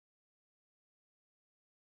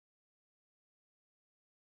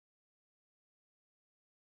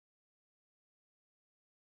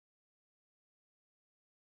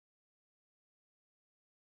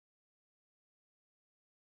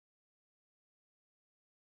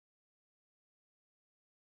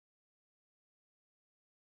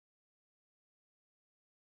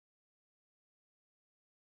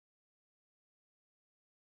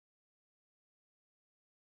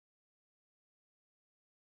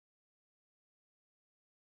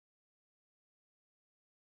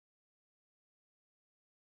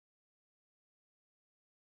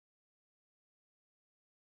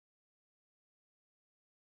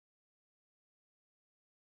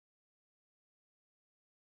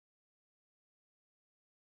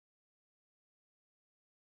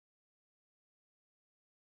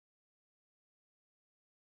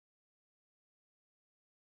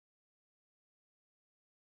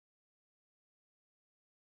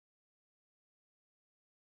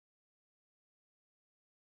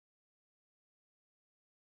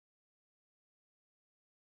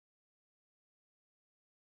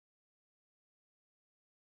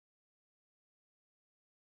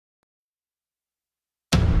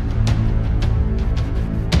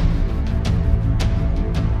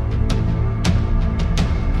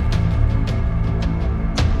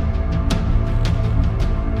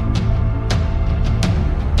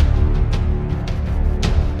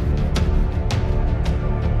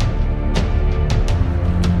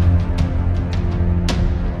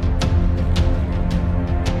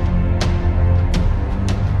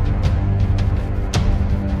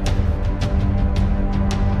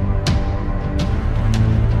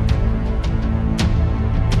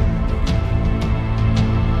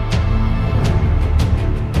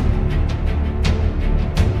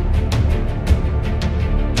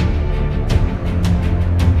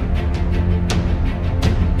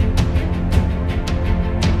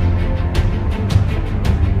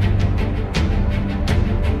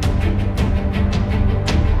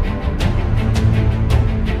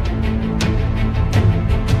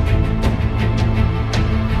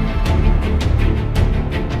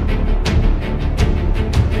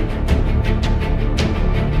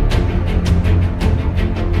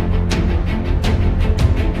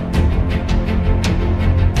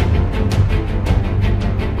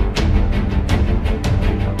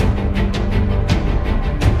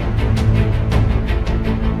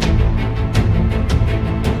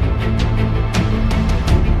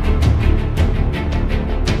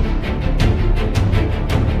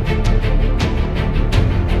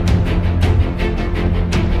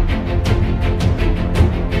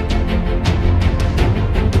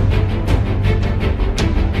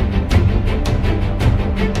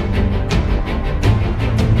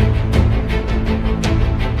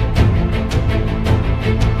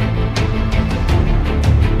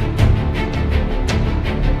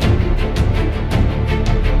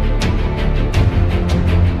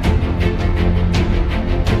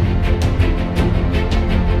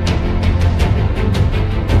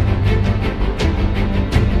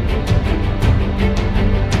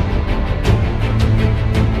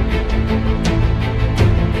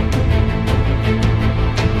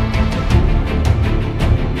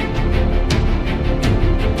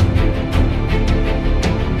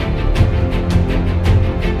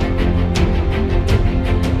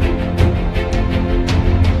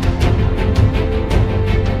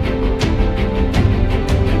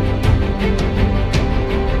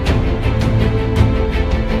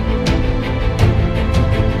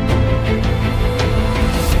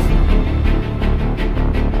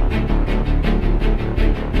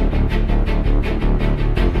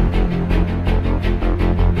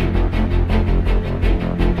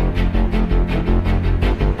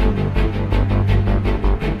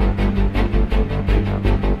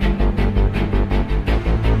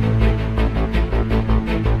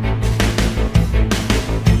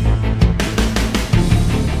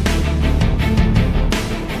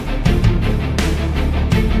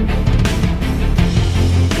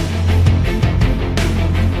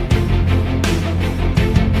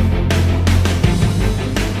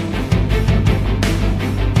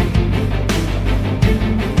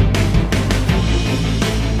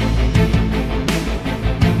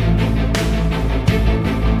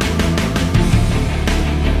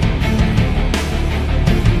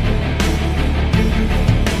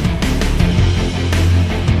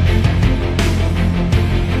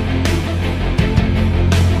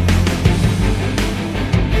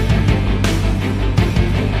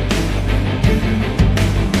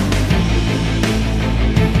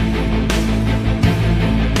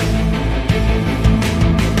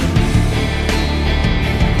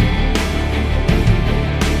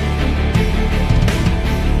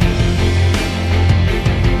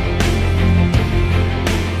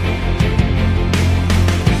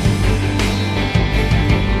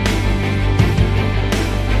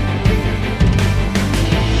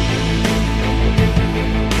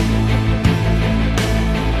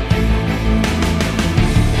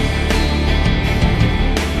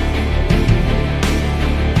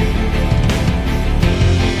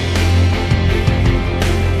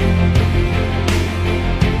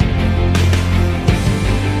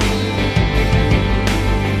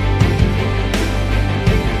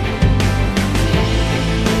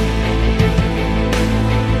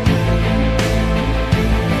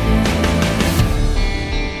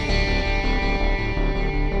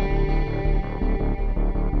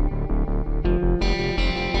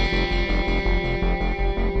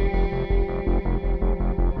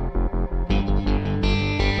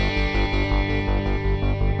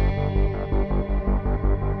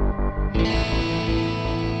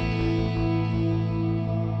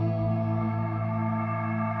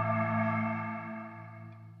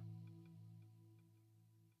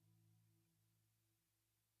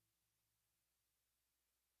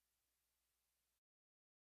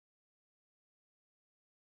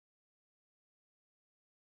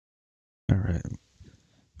Alright,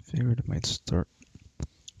 figured it might start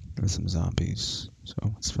with some zombies, so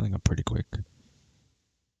it's filling up pretty quick.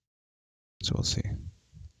 So we'll see.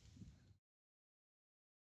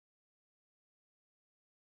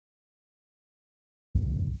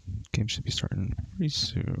 Game should be starting pretty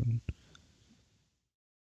soon.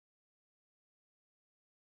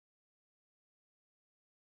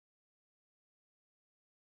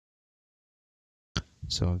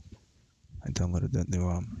 So I downloaded that new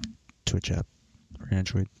Twitch app for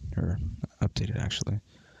Android, or updated actually.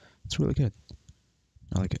 It's really good.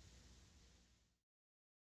 I like it.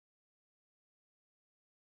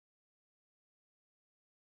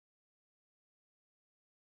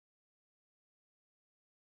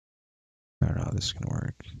 I don't know how this is gonna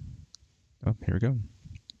work. Oh, here we go.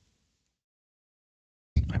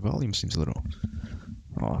 My volume seems a little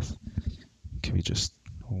off. Could be just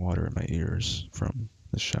water in my ears from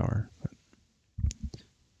the shower. But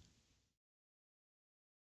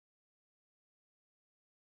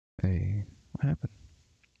hey, what happened?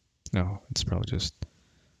 No, it's probably just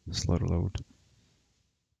slow to load.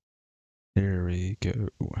 There we go.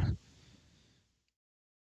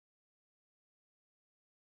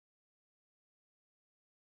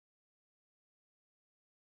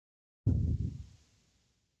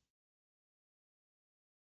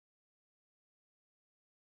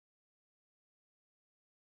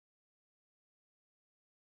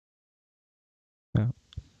 Yeah.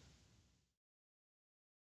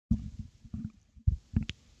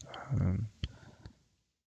 Um,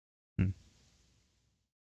 hmm.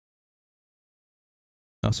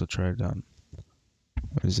 I also tried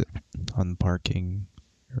what is it? Unparking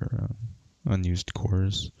or unused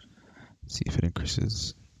cores. See if it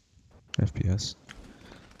increases FPS.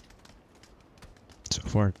 So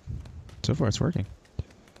far it's working.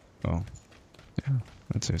 Oh, yeah,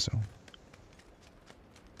 I'd say so.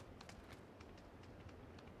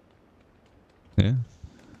 Yeah.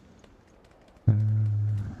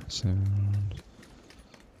 Sound.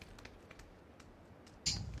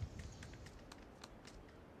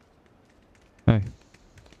 Hi.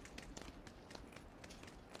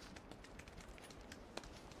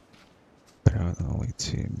 Put out the only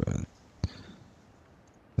team, but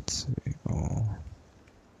let's see. Oh,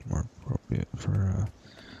 more appropriate for a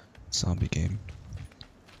zombie game.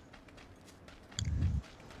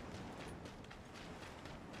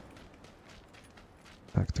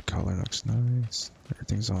 Like the color looks nice.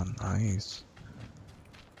 Everything's on nice.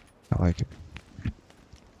 I like it.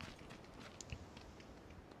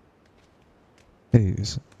 Hey,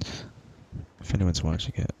 if anyone's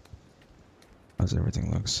watching it, how's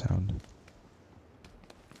everything look sound?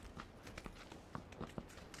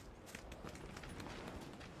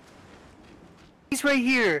 He's right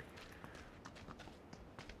here.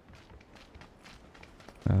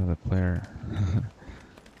 The player.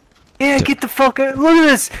 Yeah, get the fuck out. Look at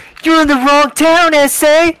this. You're in the wrong town,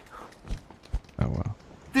 SA. Oh wow.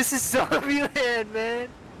 This is zombie land, man.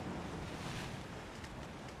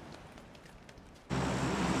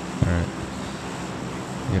 Alright.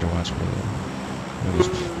 You gotta watch where those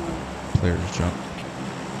players jump.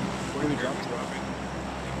 Where are we dropping?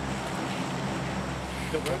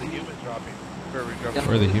 Where are the humans dropping? Where are we dropping?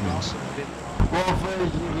 Where are the humans? Well,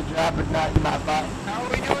 first you can drop it, not in my butt. How are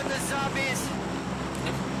we doing the zombies?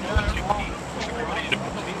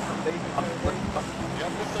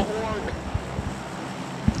 Jump with the horde.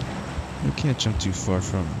 You can't jump too far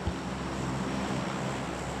from.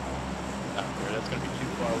 That's gonna be too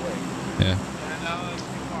far away. Yeah. No, that's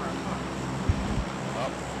too far.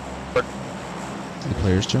 Up. The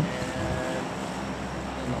players jump?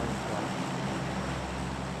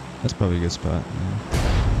 That's probably a good spot. Yeah.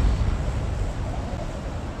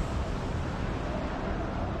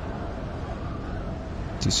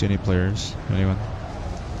 Do you see any players? Anyone?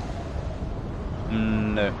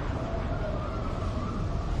 No.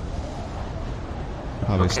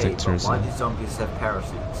 Probably Okay, stick but towards why the. do zombies have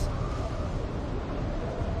parachutes?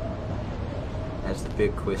 That's the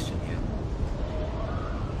big question here.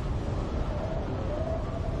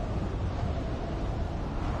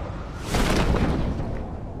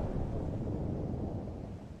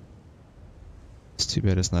 It's too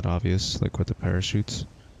bad it's not obvious, like with the parachutes.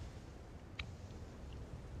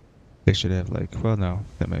 They should have like, well no,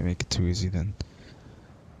 that might make it too easy then.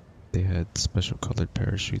 They had special colored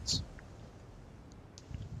parachutes.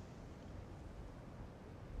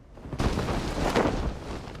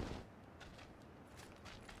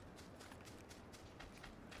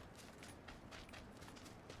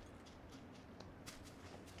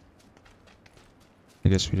 I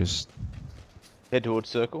guess we just Head towards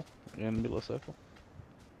circle. In the middle of circle.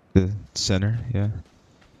 the center, yeah.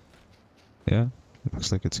 Yeah, it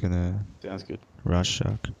looks like it's gonna Sounds good. rush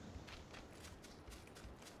shock.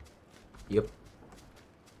 Yep.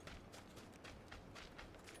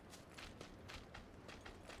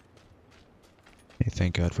 Hey,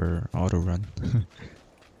 thank God for auto run.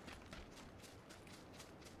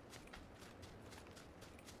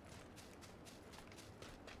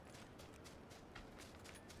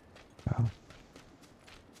 Wow.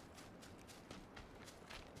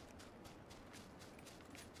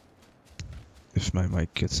 If my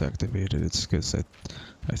mic gets activated, it's because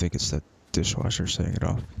I think it's that dishwasher setting it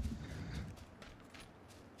off.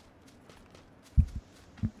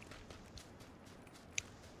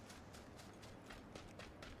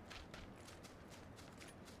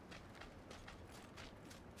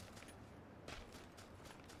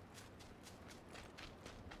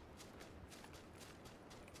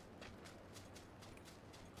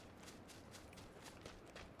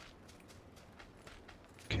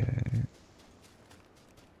 Okay.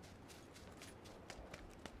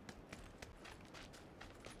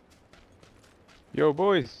 Yo,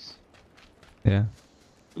 boys. Yeah.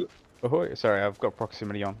 Ahoy. Sorry, I've got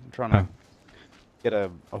proximity on. I'm trying to get a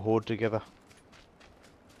horde together.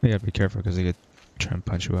 You gotta be careful because they could try and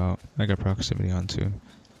punch you out. I got proximity on too.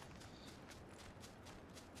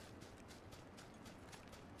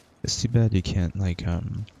 It's too bad you can't like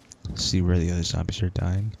see where the other zombies are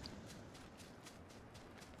dying.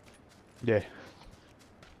 Yeah.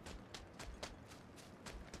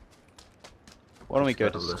 Why don't we go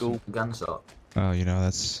to Listen school? Guns up. Oh, you know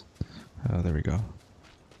that's. Oh, there we go. Are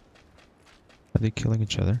they killing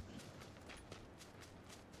each other?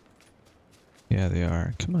 Yeah, they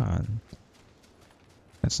are. Come on.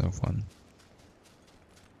 That's no fun.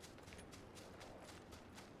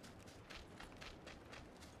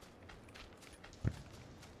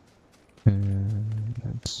 And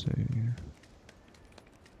let's see.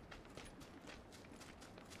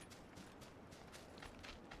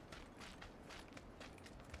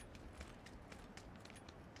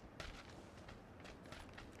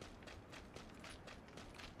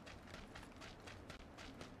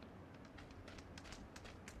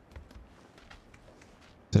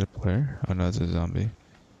 Is it a player? Oh no, it's a zombie.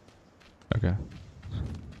 Okay.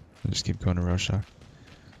 I'll just keep going to Rorschach.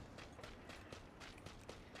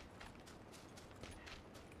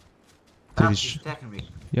 Dude, Ah, he's he's attacking me.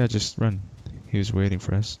 yeah, just run. He was waiting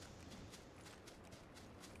for us.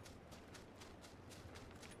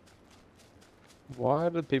 Why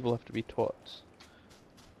do people have to be twats?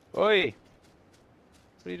 Oi!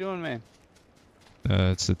 What are you doing, man?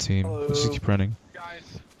 It's the team. Let's just keep running. Guys,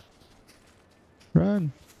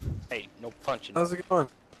 Run! hey, no punching. How's it going?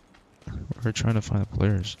 We're trying to find the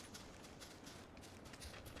players.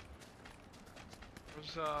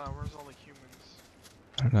 Where's all the humans?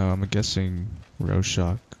 I don't know, I'm guessing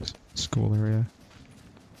Rorschach school area.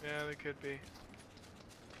 Yeah, they could be.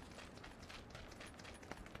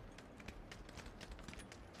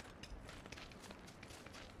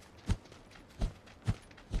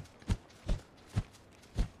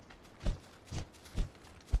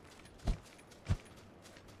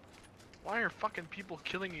 Why are fucking people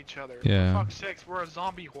killing each other? Yeah. For fuck's sakes, we're a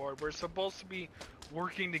zombie horde. We're supposed to be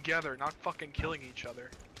working together, not fucking killing each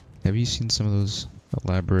other. Have you seen some of those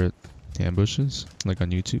elaborate ambushes? Like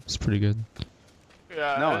on YouTube? It's pretty good.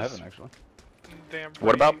 Yeah. No, I it's haven't actually. Damn.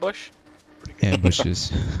 What about Bush? Pretty good.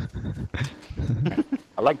 Ambushes.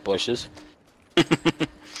 I like bushes.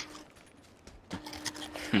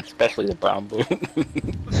 Especially the brown bush.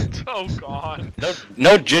 Oh god.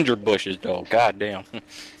 No ginger bushes though. God damn.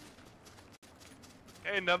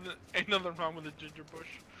 Ain't nothing wrong with a ginger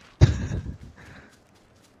bush.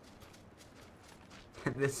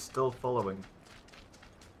 They're still following.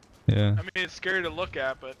 Yeah. I mean, it's scary to look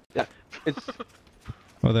at, but It's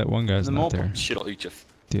Oh, that one guy's The not more there. Shit'll eat you.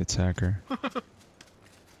 The attacker.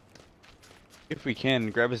 if we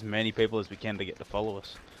can grab as many people as we can to get to follow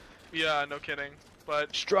us. yeah, no kidding.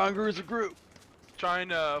 But Stronger as a group. trying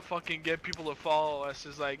to fucking get people to follow us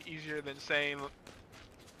is like easier than saying.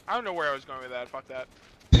 I don't know where I was going with that. Fuck that.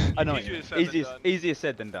 I know. Easier said than done. Easier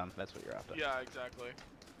said than done. That's what you're after. Yeah, exactly.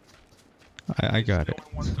 I got no it.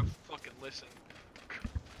 one wants to fucking listen.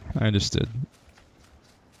 I understood.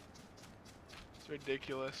 It's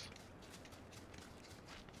ridiculous.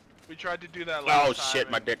 We tried to do that last Oh time.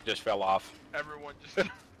 shit, my and dick just fell off. Everyone just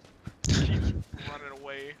keeps running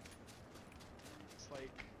away. It's like,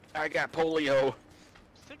 I got polio.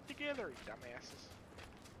 stick together, you dumbasses.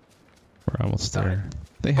 We're almost there.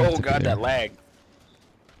 They have Oh to be god, there. that lag.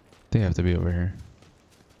 They have to be over here.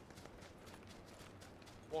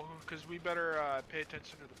 Well, because we better pay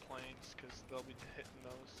attention to the planes, because they'll be hitting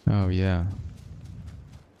those. Oh yeah.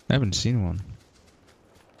 I haven't seen one.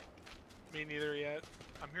 Me neither yet.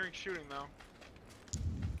 I'm hearing shooting though.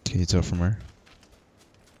 Can you tell from where?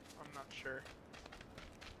 I'm not sure.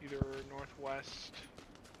 Either northwest.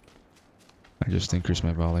 I just increased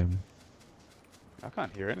my volume. I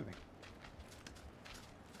can't hear anything.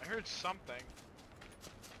 I heard something.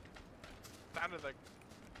 Sounded like.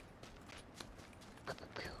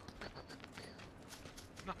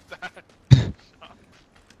 Not that.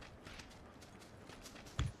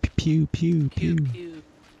 Pew pew pew. Pew.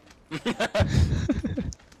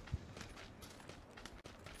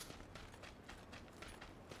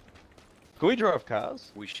 Can we drive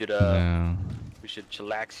cars? We should No. we should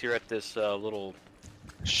chillax here at this little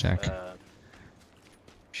Shack.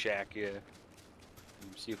 shack, yeah.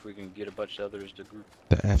 And see if we can get a bunch of others to group.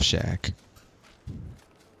 The F Shack.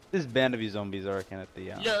 There's bound to be zombies, I reckon, at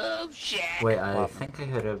the Love shack. Wait, I think I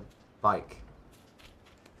heard a bike.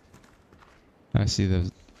 I see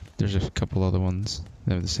those. There's a couple other ones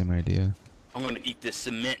that have the same idea. I'm gonna eat this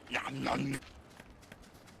cement. Nom, nom.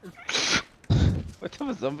 What type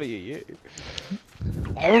of zombie are you?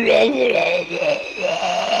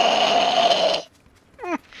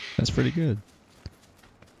 That's pretty good.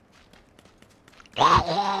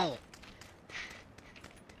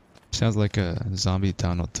 Sounds like a zombie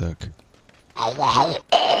Donald Duck.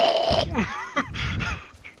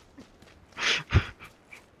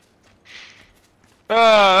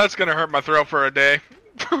 That's gonna hurt my throat for a day.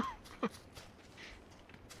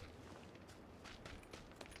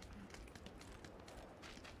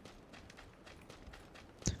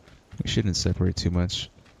 We shouldn't separate too much.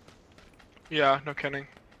 Yeah, no kidding.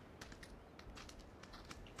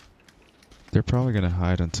 They're probably gonna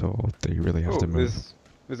hide until they really have Oh, to move.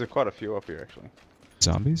 there's quite a few up here, actually.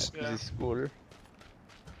 Zombies? Yeah. There's a scooter.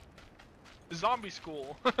 Zombie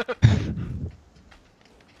school.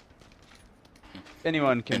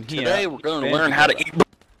 Anyone can And hear. today we're gonna band learn how to together. eat.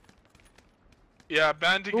 Yeah,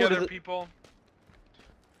 band Ooh, together, does it- people.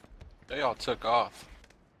 They all took off.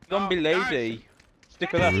 Zombie Oh, lady. guys.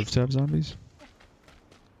 Stick with The us. rooftop zombies?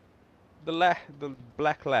 The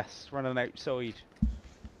black lass running outside.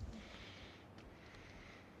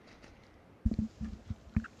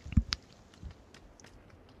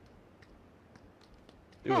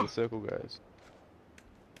 See where the circle goes.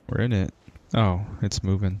 We're in it. Oh, it's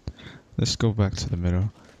moving. Let's go back to the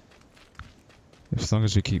middle. As long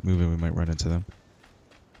as we keep moving, we might run into them.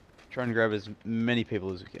 Try and grab as many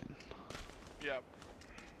people as we can. Yep.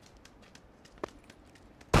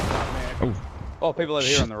 Oh, Oh, people over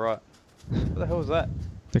here on the right. What the hell was that?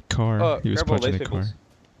 the car. Oh, He was grab all punching these the car. peoples.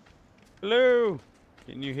 Hello!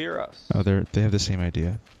 Can you hear us? Oh, they have the same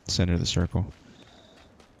idea. Center of the circle.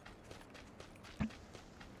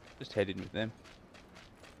 Just head in with them.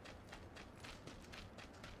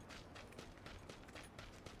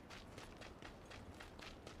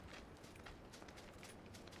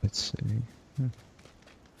 Let's see.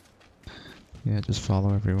 Yeah, just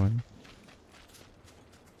follow everyone.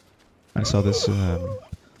 I saw this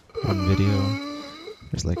one video.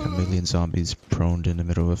 There's like a million zombies proned in the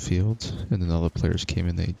middle of a field, and then all the players came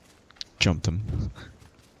and they jumped them.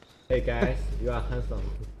 Hey guys, you are handsome.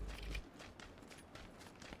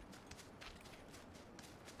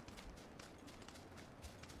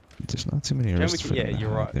 There's not too many Can we arrests get- for yeah, them to you're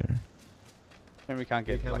hide right. there. And we can't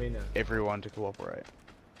get You come like, in now. everyone to cooperate.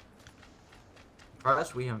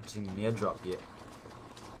 First, we haven't seen the airdrop yet.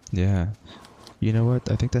 Yeah. You know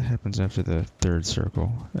what? I think that happens after the third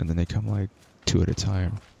circle, and then they come like 2 at a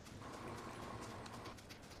time.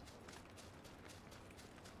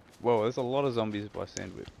 Whoa, there's a lot of zombies by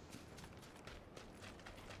Sandwich.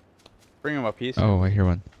 Bring them up here. Oh, I hear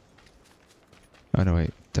one. Oh no,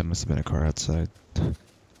 wait. That must have been a car outside.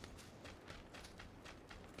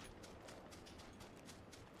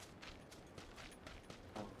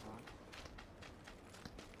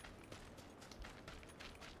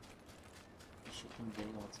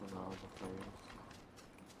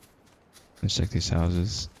 Let's check these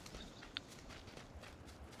houses.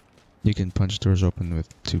 You can punch doors open with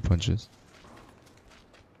 2 punches.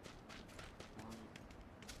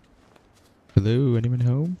 Hello, anyone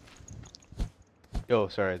home? Oh,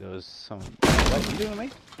 sorry, there was someone. What you doing,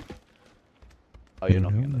 mate? Oh, you're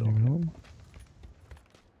Anyone knocking on the home? door. Anyone home?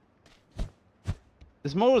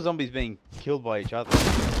 There's more zombies being killed by each other.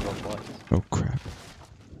 Oh crap.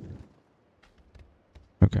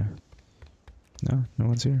 Okay. No, no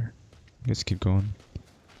one's here. Let's keep going.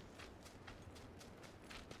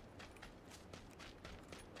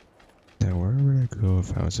 Now where would I go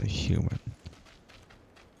if I was a human?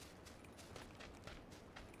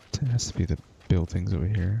 It has to be the buildings over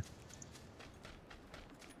here.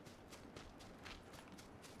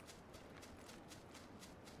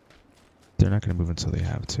 They're not gonna move until they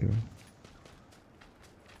have to.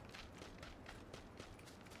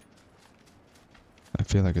 I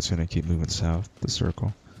feel like it's gonna keep moving south, the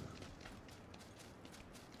circle.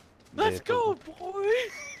 Let's go, boy!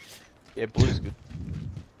 Yeah, blue's good.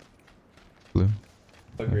 Blue.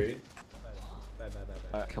 Agreed.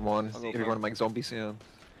 Come on, I'll go everyone first. make zombie sound.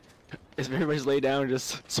 Everybody's laid down and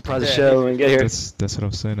just surprise the show and get here. That's what I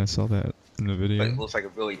was saying. I saw that in the video. It looks like a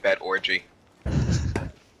really bad orgy.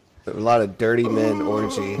 A lot of dirty men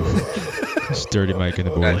orgy. It's Dirty Mike and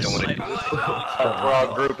the Guys boys. don't wanna do We're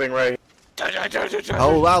all grouping right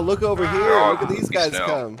Oh wow, look over here. Oh, Look at these we guys smell.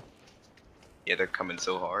 come. Yeah, they're coming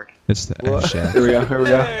so hard. It's the What? F shack. Here we go, here we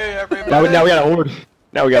go. Hey, everybody. Now we got a horde.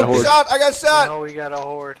 Now we got a horde. Shot! I got shot! Now we got a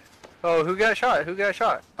horde. Oh, who got shot? Who got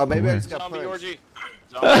shot? Oh, maybe I just got Zombie punched. orgy.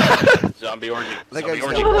 Zombie orgy. think I Zombie just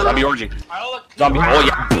orgy. got- Zombie orgy. Zombie. Oh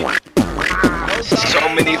yeah. So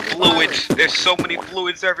many fluids. There's so many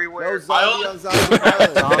fluids No everywhere. zombie on zombie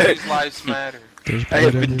violence. Zombies' lives matter. There's I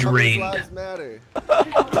have blood been everywhere. drained. Lives matter.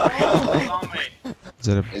 Is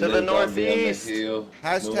that a To the northeast.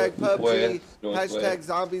 Hashtag PUBG. Hashtag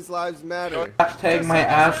zombies lives matter. Hashtag my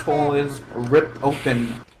asshole is ripped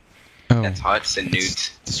open. oh? That's hot and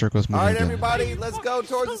nudes. The circle's moving Alright again. everybody, let's go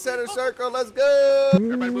towards the center circle. Let's go!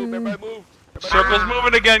 Everybody move, everybody move. Circle's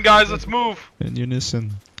moving again, guys. Let's move. In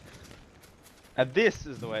unison. And this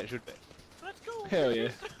is the way it should be. Hell yeah.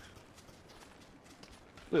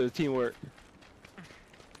 Look at the teamwork.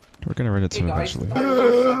 We're gonna run into him eventually. Keep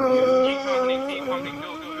coming, keep coming.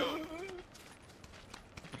 Go, go,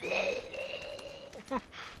 go.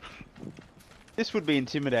 This would be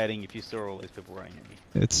intimidating if you saw all these people running at me.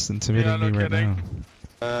 It's intimidating Yeah, no me right kidding.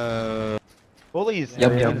 now. All these.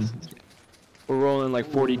 Yum yum. We're rolling like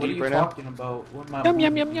 40 What are deep you right now. talking about? What am I Yum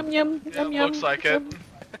yum yum yum yum Yeah, looks like it.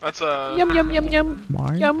 That's a. yum yum yum yum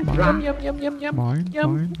Mine, yum mine, yum yum yum yum yum mine,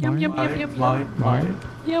 yum mine, yum mine, yum mine, yum yum Mine, mine,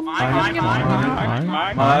 yum Mine, yum mine, yum mine, yum.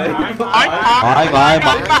 mine,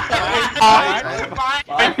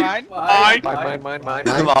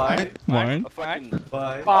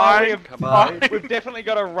 mine. Mine. We've definitely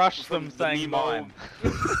got to rush them saying mine.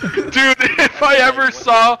 Dude, if I ever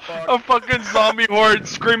saw a fucking zombie horde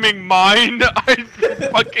screaming mine, I'd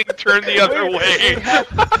fucking turn the other way.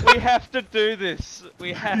 We have to do this.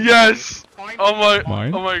 We have to. Yes. Oh my.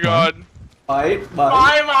 Mine, Oh my god. Mine,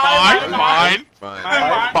 Mine. Mine. Mine. Mine,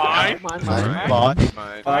 Fine. mine,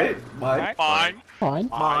 mine, Fine.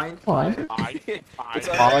 Mine. Fine. mine.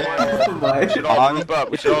 We should all group up.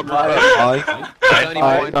 We should all group up.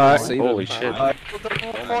 Holy shit.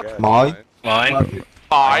 Mine. Fine.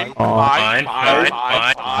 Fine. Fine.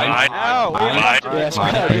 Ow, we have to- Yeah,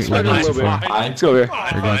 spread Wait, it a little bit. mine. Let's go here.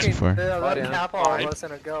 We're going too far. Yeah, let cap all of us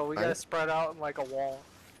in a go. We gotta spread out in like a wall.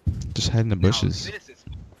 Just hide in the bushes. This is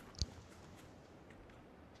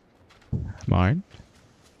Mine?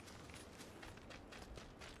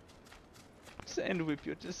 Sandwich,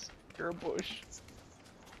 you're a bush.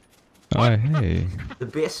 Oh, hey. The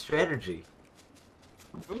best strategy.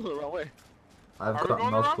 Wrong way. I've Are we got going the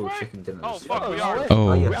wrong multiple way? chicken dinners. Oh fuck, we are.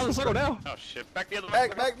 Oh, We're on the circle now. Oh shit. Back the other way.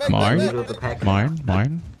 Back, Mine? Middle of the pack. mine,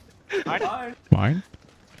 mine, Mine. mine,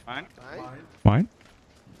 Mine. mine.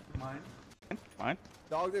 Mine.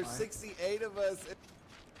 Dog, there's 68 of us.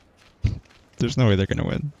 There's no way they're gonna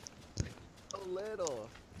win. So little.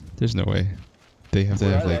 There's no way. They have to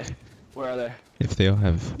Where have are like, they? Where are they? if they all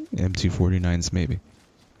have M249s maybe.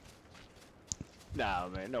 Nah,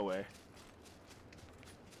 man, no way.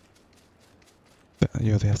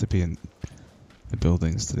 Yo, they have to be in the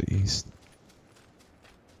buildings to the east.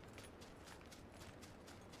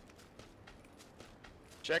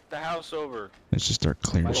 Check the house over. Let's just start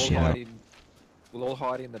clearing We'll shit out. all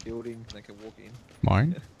hide in the building. They can walk in.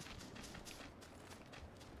 Mine?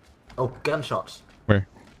 Oh, gunshots. Where?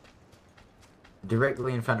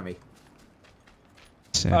 Directly in front of me.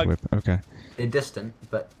 Sand whip. Okay. They're distant,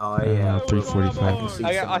 but I 345. can see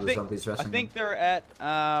Okay, some I of the think zombies I rushing think they're at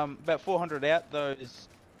about 400 out those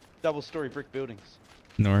double-story brick buildings.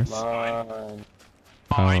 North. Mine.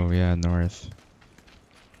 Oh yeah, north.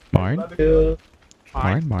 Mine?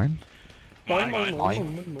 Mine, mine,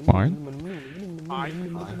 mine.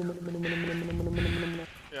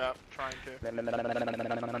 Yeah, trying to.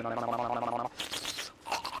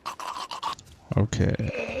 Okay.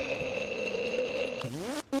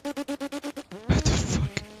 What the fuck?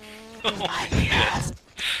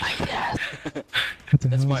 What the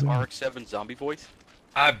That's hell my is that? RX-7 zombie voice.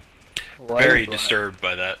 I'm very disturbed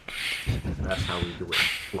by that. That's how we do it.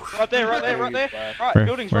 Whoosh. Right there, right there, right there. Right, Where?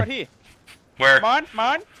 buildings Where? right here. Where? Mine,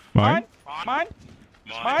 mine, Mine? mine, mine,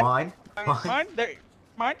 Mine. mine, Mine. mine. There,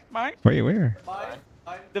 mine, mine. Wait, where?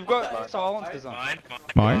 They've got silencers on. Mine.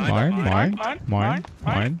 Mine. Mine.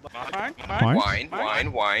 In the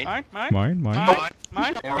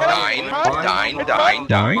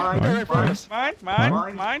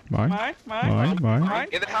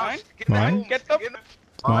house. Get in the house. Get them.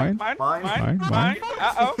 Mine. Mine. Mine.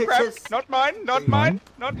 Uh-oh, crap. Not mine. Not mine.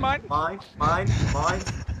 Not mine. Mine. Mine. Mine.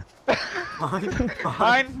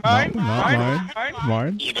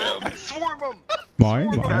 Mine. Swarm them. Mine.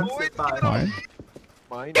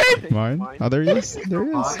 Mine. Mine. Oh, there he is. There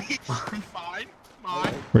he is. Mine.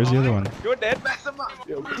 Mine. Where's the other one? You're dead. Mess them up.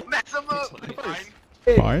 Mess them up.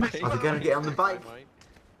 Mine. Are they gonna get on the bike?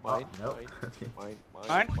 Mine. No. Mine.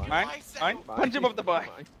 Punch him off the bike.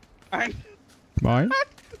 Mine. Mine.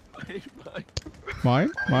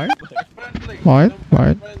 Mine.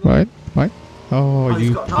 Mine. Oh, he's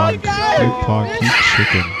you got punk. knives. You punk. You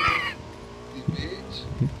chicken.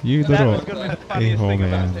 You That little was gonna be the funniest a-hole thing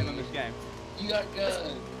about man. staying on this game.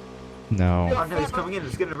 No. Oh no, he's coming in.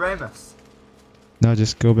 He's gonna ram us. No,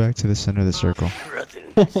 just go back to the center of the circle.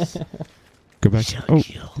 Go back to... Oh,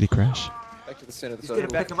 did he crash? Back to the center of the He's gonna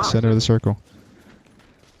circle. pick him up. Center of the circle.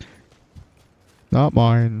 Not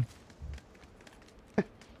mine.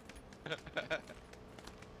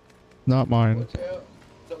 Not mine.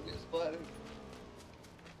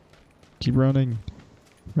 Keep running.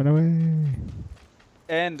 Run away.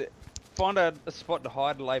 And find a spot to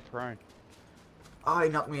hide and lay prone. Oh, he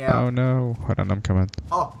knocked me out. Oh no. Hold on, I'm coming.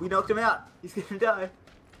 Oh, we knocked him out. He's gonna die.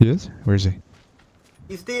 He is? Where is he?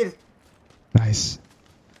 He's dead. Nice.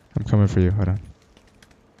 I'm coming for you. Hold on.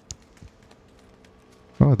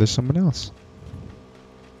 Oh, there's someone else.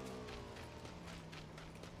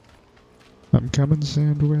 I'm coming,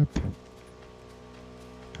 Sandwhip.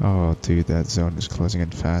 Oh, dude, that zone is closing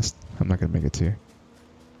in fast. I'm not gonna make it to you.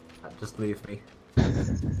 Just leave me.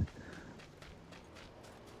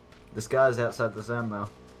 This guy's outside the zone though.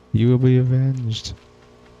 You will be avenged.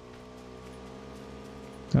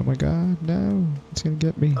 Oh my god, no. It's gonna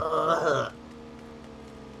get me.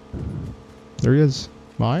 There he is.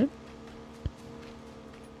 Mine?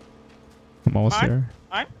 I'm almost Mine? there.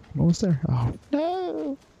 Mine? I'm almost there. Oh,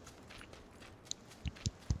 no.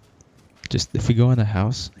 Just, if we go in the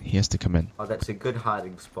house, he has to come in. Oh, that's a good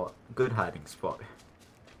hiding spot. Good hiding spot.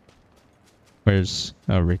 Where's,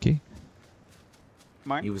 Ricky?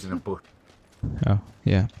 Mine. He was in a bush. Oh,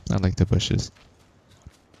 yeah. I like the bushes.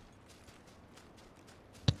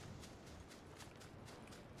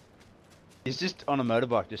 He's just on a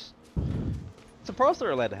motorbike, just... Surprised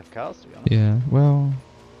they're allowed to have cars, to be honest. Yeah, well...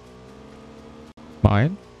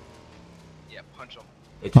 Mine? Yeah, punch them.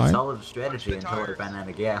 It's Mine? a solid strategy until they ran out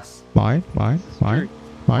of gas. Mine? Mine? Mine?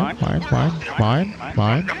 Mine? Mine? Mine?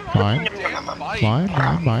 Mine?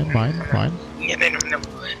 Mine? Mine? Mine?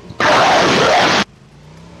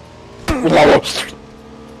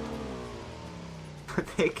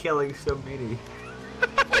 They're killing so many.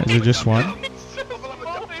 Is it just one?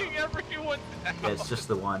 Yeah, it's just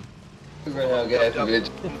the one.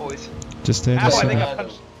 Boys. Just stay in the Ow, I think I center.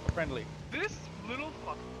 punched friendly. This little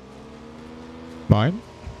fuck. Mine?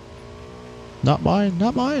 Not mine,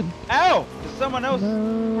 not mine. Ow! There's someone else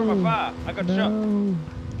No. from afar. I got shot. No.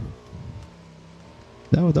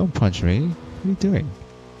 No, don't punch me. What are you doing?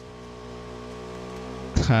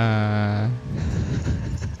 Ha.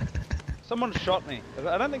 Someone shot me.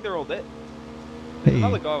 I don't think they're all dead. There's Hey,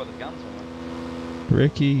 another guy with a gun somewhere.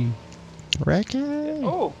 Ricky. Ricky.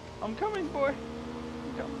 Oh, I'm coming, boy.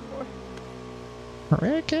 I'm coming, boy.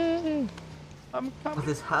 Ricky. I'm Oh, coming.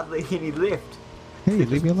 there's hardly any left. Hey,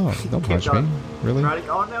 leave me alone. Don't punch me. Really? Running.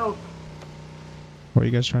 Oh no! What are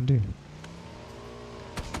you guys trying to do?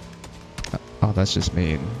 Oh, that's just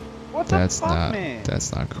mean. What That's the fuck, not. man?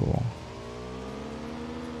 That's not cool.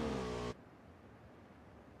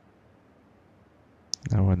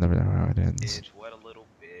 I will never know how it ends. Bitch, what a little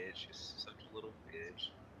bitch. You're such a little bitch.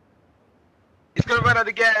 He's gonna run out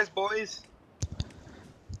of gas, boys.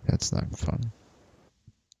 That's not fun.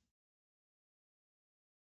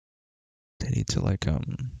 They need to like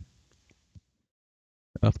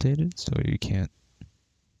update it so you can't,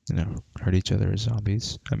 hurt each other as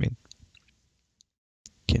zombies. I mean,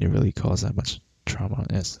 can you really cause that much trauma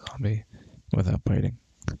as a zombie without biting?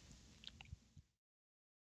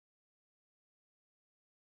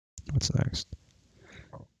 What's next?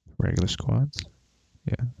 Regular squads?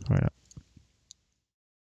 Yeah, why not?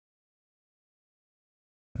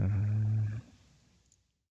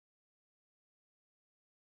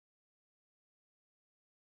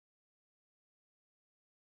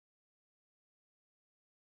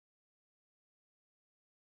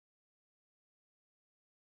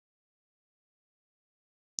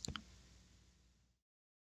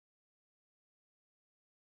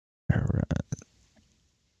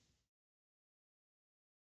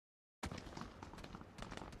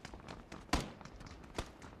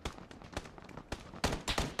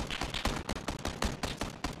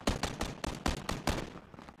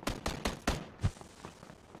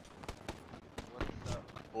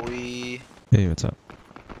 boy. Hey, what's up?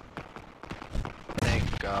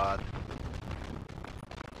 Thank God.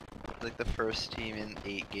 Like the first team in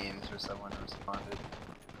 8 games where someone responded.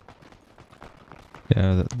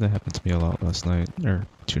 Yeah, that happened to me a lot last night, or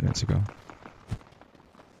 2 nights ago.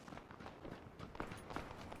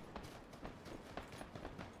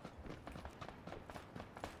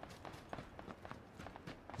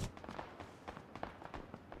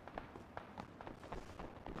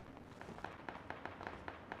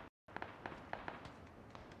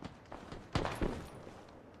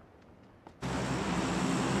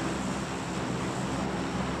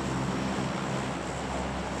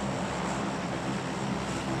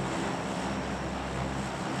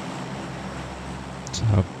 So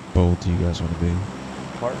how bold do you guys want to be?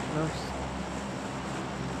 Partners?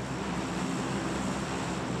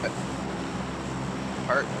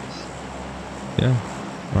 Partners. Yeah,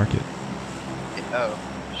 market. Oh,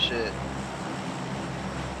 shit.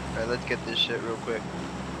 Alright, let's get this shit real quick.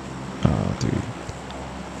 Oh, dude.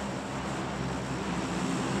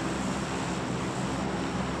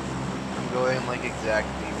 I'm going like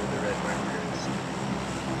exactly where the red marker is.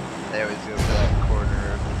 They always go for that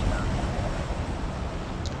corner of the town.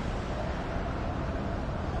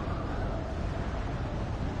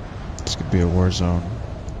 This could be a war zone.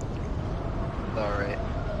 Alright.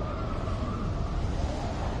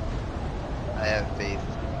 I have faith.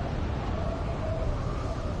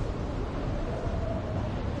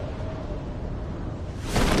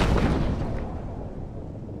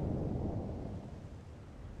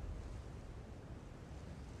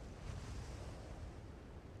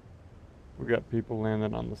 We got people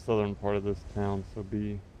landing on the southern part of this town, so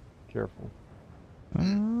be careful.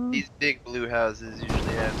 These big blue houses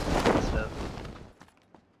usually have some good stuff.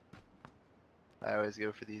 I always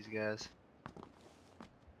go for these guys.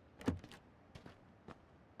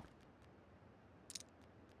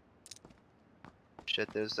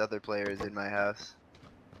 Shit, there's other players in my house.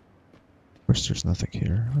 Of course, there's nothing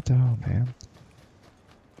here. What the hell, man?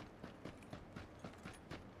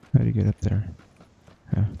 How do you get up there?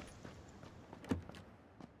 Yeah.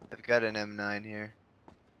 I've got an M9 here.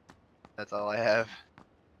 That's all I have.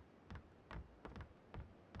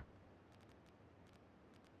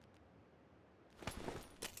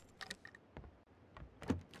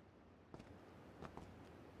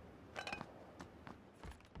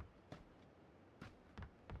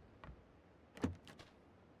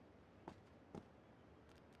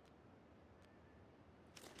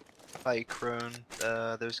 Hi, Crone.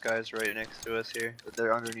 There's guys right next to us here, but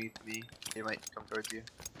they're underneath me. They might come towards you.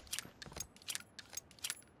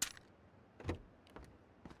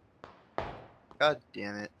 God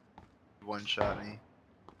damn it. One shot me.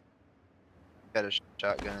 Got a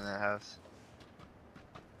shotgun in that house.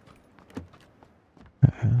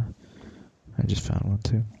 I just found one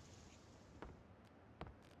too.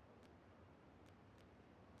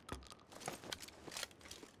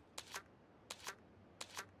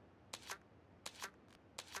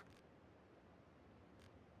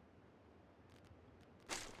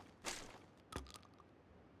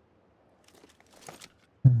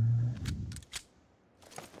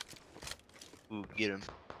 Ooh, get him.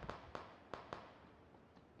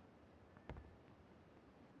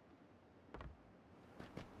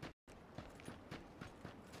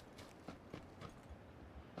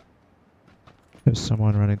 There's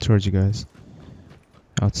someone running towards you guys.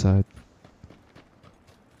 Outside.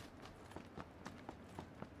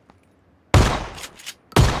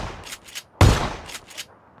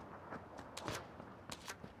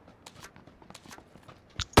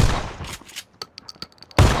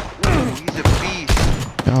 He's a beast.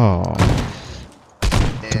 Oh.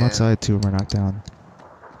 Damn. Come outside too, we're knocked down.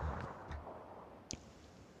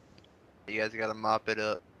 You guys gotta mop it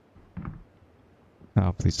up.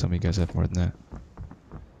 Oh, please tell me you guys have more than that.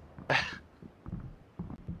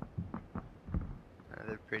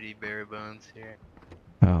 They're pretty bare bones here.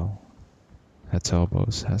 Oh. That's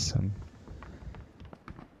Elbows has some.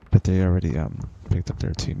 But they already picked up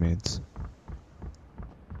their teammates.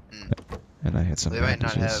 Mm. And I had some They might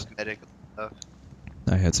not bandages. have medical stuff.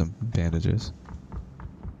 I had some bandages.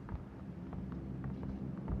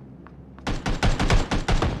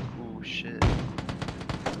 Ooh, shit.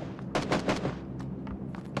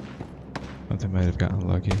 But they might have gotten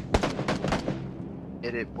lucky.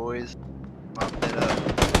 Hit it, boys. Mop it up.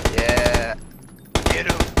 Yeah.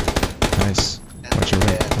 Get him. Nice. Watch your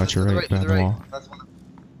right. Watch your right behind the wall. Last one.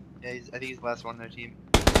 Yeah, I think he's the last one on their team.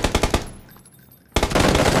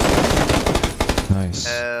 Nice.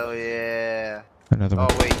 Hell yeah. Another one.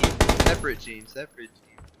 Oh wait, separate team, separate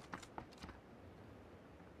team.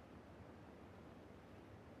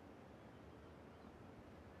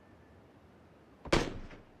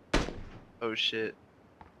 Oh shit.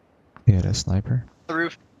 He had a sniper. The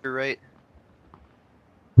roof, you're right.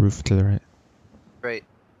 Roof to the right. Right.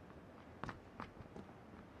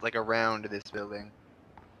 Like around this building.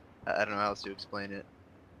 I don't know how else to explain it.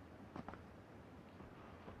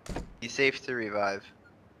 He's safe to revive.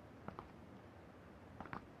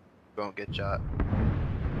 Won't get shot.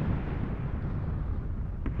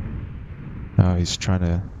 Oh, he's trying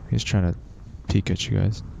to peek at you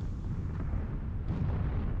guys.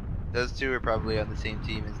 Those two are probably on the same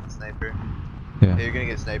team as the sniper. Yeah. Hey, you're gonna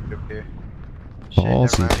get sniped up here. Shit, never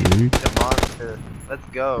Ballsy, mind. dude. The monster. Let's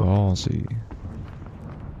go. Ballsy.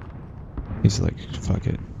 He's like, fuck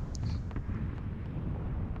it.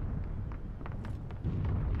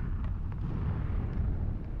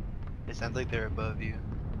 It sounds like they're above you.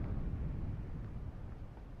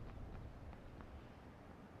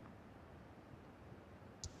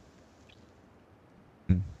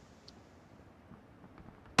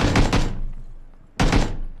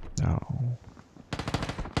 No.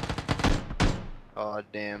 Oh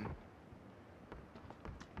damn.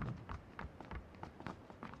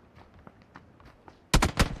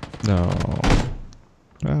 No.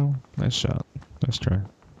 Well, nice shot. Nice try.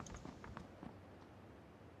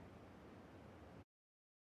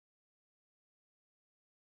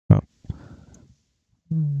 Oh.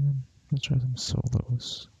 Let's try some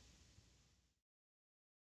solos.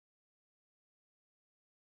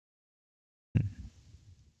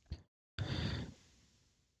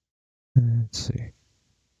 Let's see.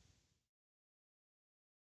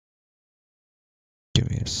 Give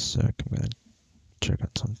me a sec. I'm gonna check on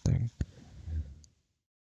something.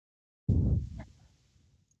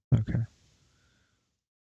 Okay.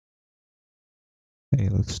 Hey,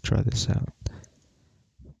 let's try this out.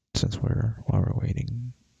 While we're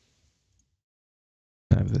waiting,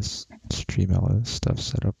 I have this StreamElla stuff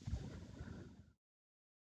set up.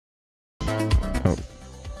 Oh,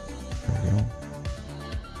 there we go.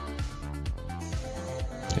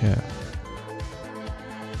 Yeah.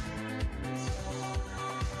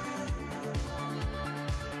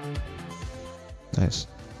 Nice.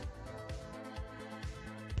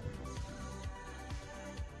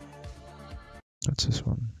 What's this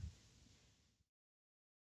one?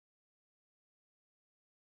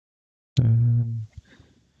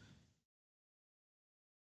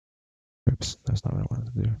 Oops, that's not what I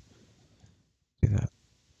wanted to do. Do that.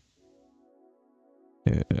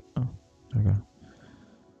 Yeah. Oh, there we go.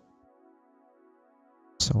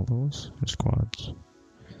 Solos or squads?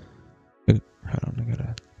 Ooh, hold on, I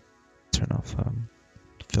gotta turn off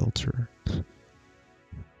filter. I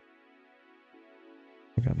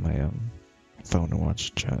got my phone to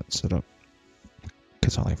watch chat set up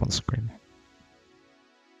because I only have one screen.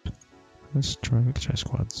 Let's try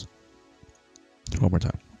squads one more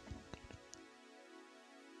time.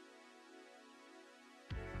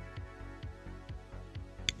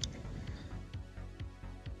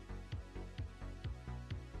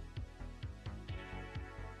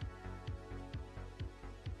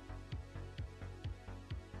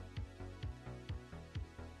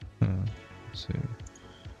 Let's see.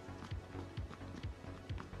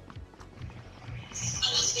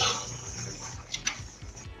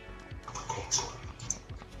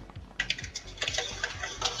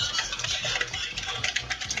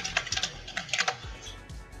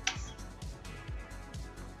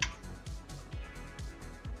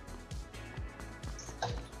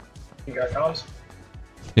 You got comms?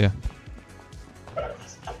 Yeah.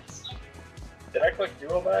 Did I click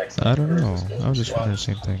duo by accident? I don't know. I was just wondering the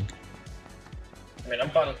same thing. I mean, I'm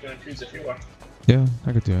fine with doing twos if you are. Yeah,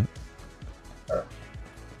 I could do it. Alright.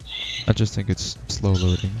 I just think it's slow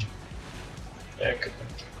loading. Yeah, it could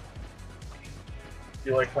be.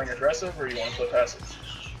 You like playing aggressive or you want to play passive?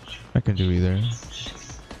 I can do either.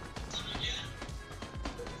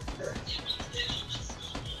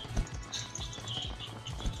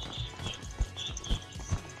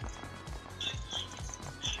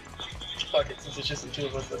 Fuck it, since it's just the two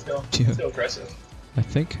of us, let's go. Yeah. Let's go aggressive.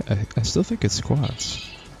 I still think it's squads.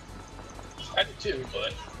 I do too,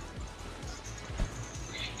 but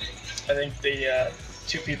I think the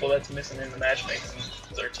two people that's missing in the matchmaking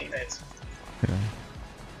is our teammates. Yeah.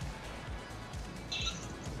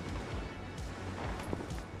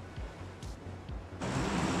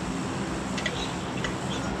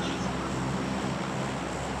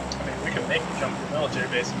 I mean, we can make the jump to the military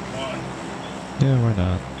base if we want. Yeah, why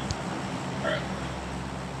not? Alright.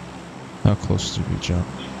 How close do we jump?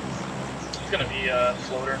 It's gonna be a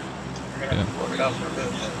floater. We're gonna have to float it out for a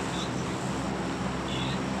bit.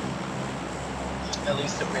 At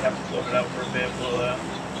least if we have to float it out for a bit, we'll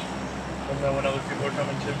know when other people are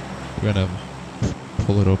coming too. We're gonna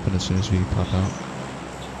pull it open as soon as we pop out?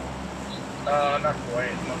 Not quite.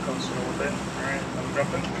 I'm gonna coast it a little bit. Alright, I'm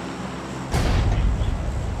jumping.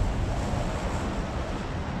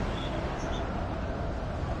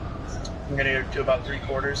 I'm gonna get to about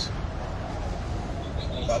 3/4.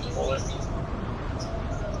 I'm about to pull it.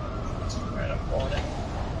 Alright, I'm pulling it.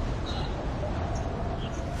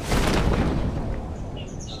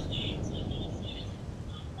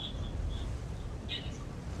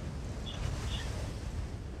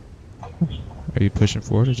 Are you pushing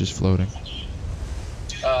forward or just floating?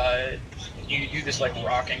 You do this like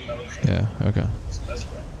rocking motion. Yeah, okay. That's the best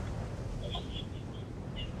way.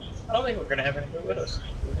 I don't think we're gonna have anybody with us.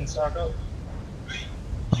 We can stock up.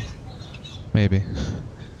 Maybe.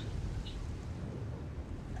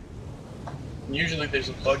 Usually there's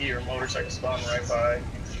a buggy or a motorcycle spawn right by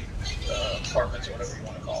apartments or whatever you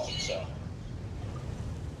want to call them, so.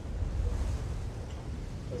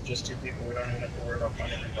 With just 2 people, we don't even have to worry about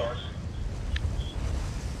finding a car.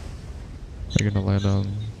 Are you gonna land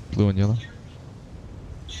on blue and yellow?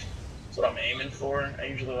 That's what I'm aiming for. I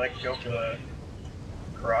usually like to go for the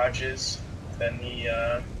garages, then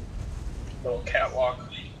the little catwalk,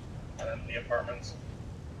 and then the apartments.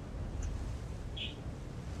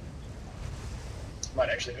 Might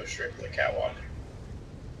actually go straight for the catwalk.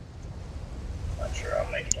 Not sure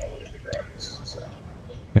I'll make it all the way to the garages, so.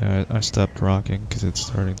 Yeah, I stopped rocking because it's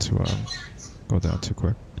starting to go down too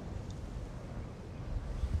quick.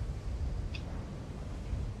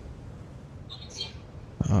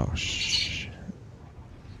 Oh shit.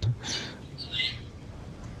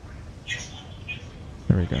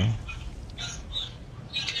 There we go.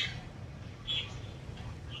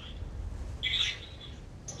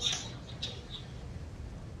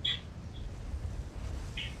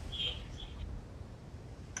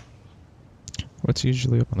 What's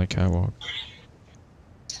usually up on the catwalk?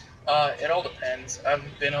 It all depends. I've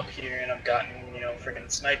been up here and I've gotten, freaking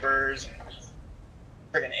snipers,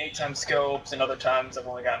 friggin' 8x scopes, and other times I've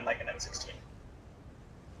only gotten like an M16.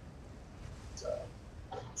 So,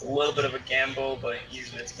 it's a little bit of a gamble, but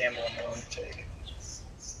usually it's a gamble I'm willing to take.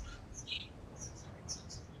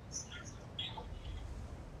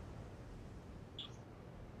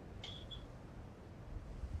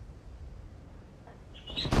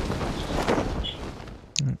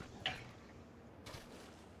 Right.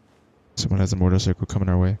 Someone has a motorcycle coming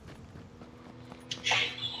our way.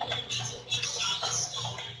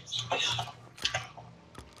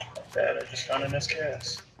 Bad, I just found an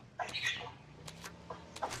SKS.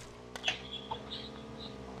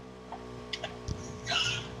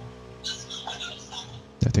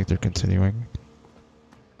 I think they're continuing.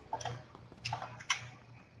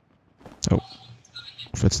 Oh,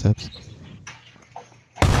 footsteps.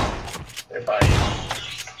 They're by you.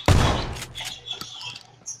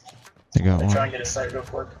 I got Try one. and get a sight real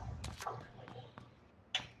quick.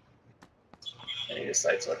 I need a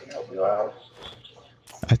sight so I can help you out.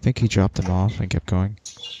 I think he dropped them off and kept going.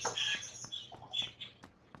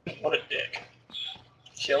 What a dick.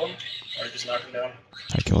 Kill him? Or just knock him down?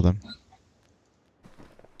 I killed him.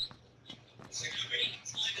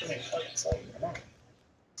 Give me a fucking sight, come on.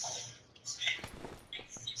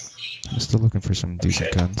 I'm still looking for some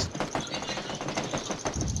decent guns.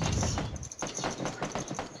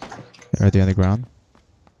 Are they on the ground?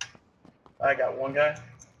 I got one guy.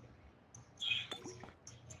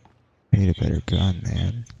 I need a better gun,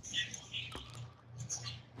 man.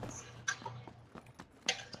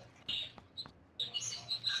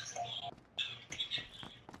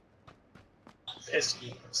 Pissed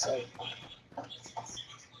me off, sight.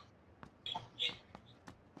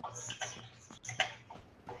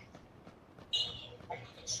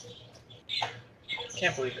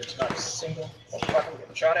 Can't believe there's not a single motherfucker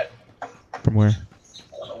getting shot at. From where? I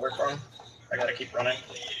don't know where from. I gotta keep running.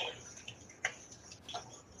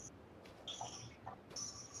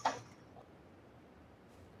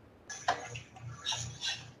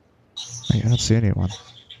 I don't see anyone.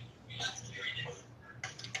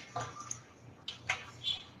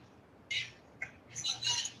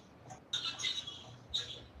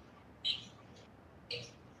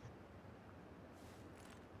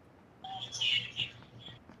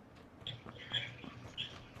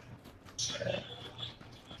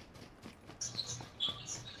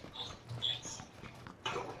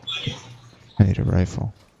 I need a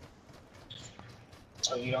rifle.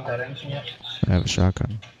 Oh, you don't got anything yet? I have a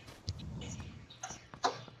shotgun.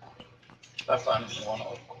 If I find one,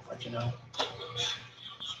 I'll let you know.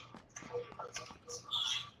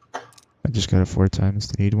 I just got it 4 times.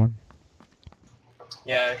 Do you need one?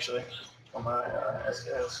 Yeah, actually. For my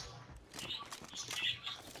SKS.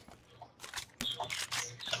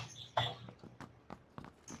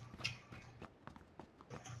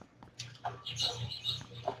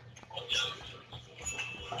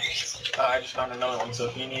 I just found another one, so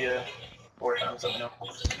if you need a 4 times, let me know.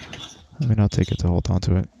 I mean, I'll take it to hold on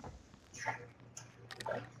to it.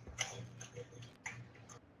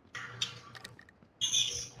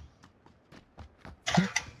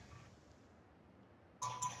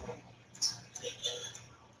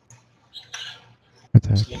 What the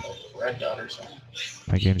heck? Red dot or something.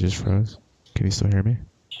 My game just froze. Can you still hear me?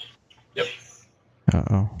 Yep.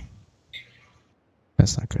 Uh-oh.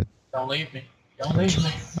 That's not good. Don't leave me. Don't leave me.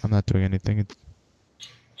 I'm not doing anything.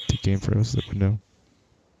 The game froze the window.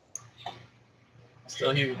 I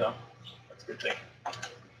still hear you though. That's a good thing.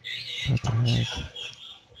 What the heck?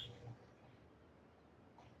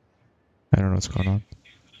 I don't know what's going on.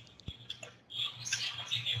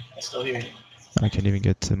 I still hear you. I can't even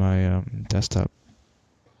get to my desktop.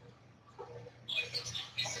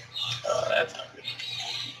 That's not good.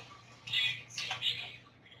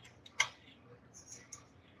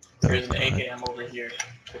 There's an AKM over here.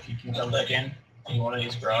 If you can come back in one of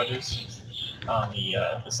these garages, on the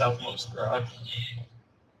southmost garage.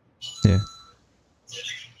 Yeah.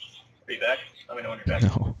 Are you back? Let me know when you're back.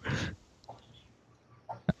 No.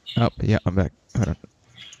 Oh, yeah, I'm back. Hold on.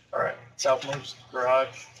 Alright, southmost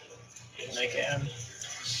garage. Get an AKM.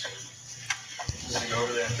 I'm gonna go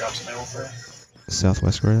over there and drop some ammo for you.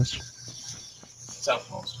 Southwest garage?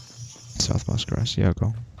 Southmost. Southwest garage, yeah, I'll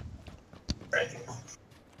go. Right.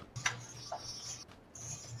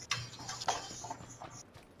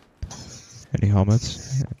 Any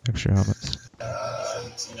helmets? Extra helmets? I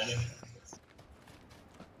haven't seen any.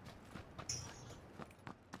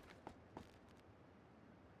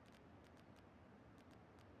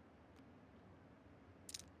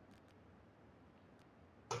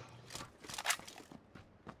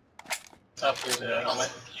 Up there's a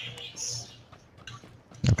helmet.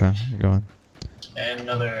 Okay, I'm going. And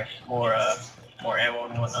another more ammo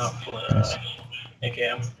and whatnot for Nice.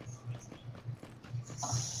 AKM.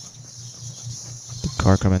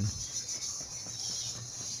 Car coming.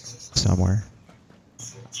 Somewhere.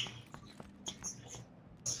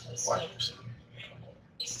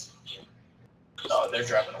 Oh, they're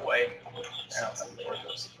driving away. I don't have the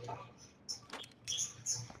workers.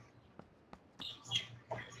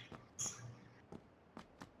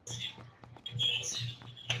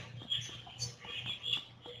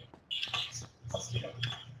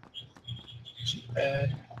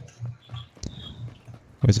 Bad.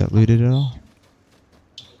 Was that looted at all?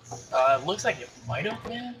 It looks like it might have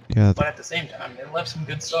been, Yeah. but at the same time, they left some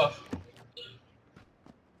good stuff.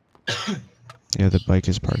 Yeah, the bike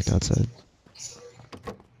is parked outside.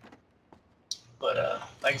 But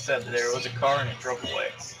like I said, there was a car and it drove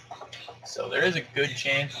away. So there is a good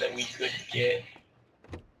chance that we could get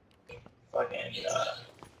fucking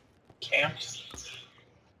camped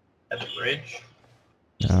at the bridge.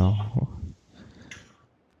 No.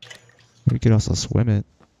 We could also swim it.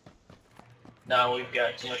 No, we've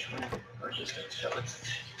got too much room for distance covered.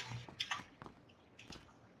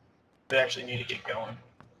 We actually need to get going.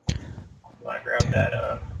 You wanna grab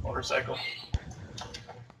that motorcycle?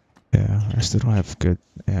 Yeah, I still don't have good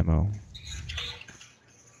ammo.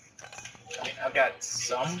 I mean, I've got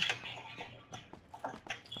some.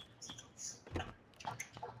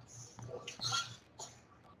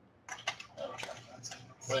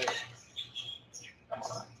 Wait. Come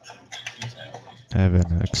on. I have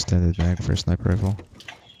an extended mag for a sniper rifle.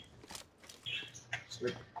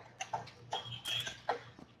 Sweet.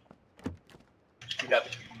 You got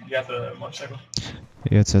the motorcycle?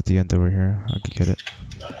 Yeah, it's at the end over here. I could get it.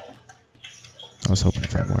 I was hoping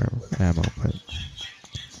for more ammo, but...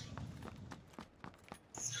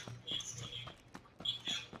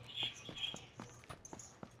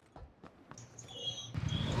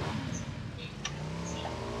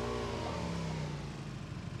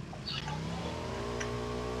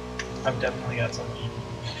 I've definitely got something you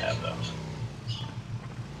can have though.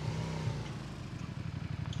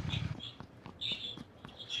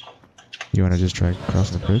 You wanna just try across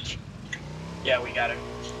the bridge? Yeah, we got it.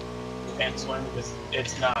 And swim because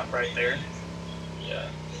it's not right there. Yeah.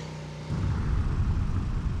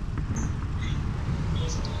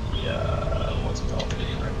 Yeah, what's it called?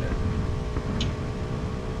 It's right there.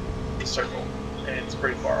 The circle. And it's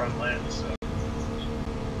pretty far on land, so.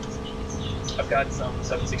 I've got some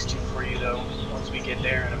 7.62 for you though, once we get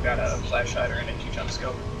there, and I've got a flash hider and a 2-jump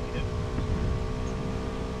scope.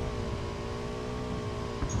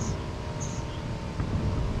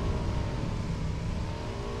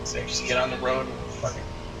 So just get on the road and fucking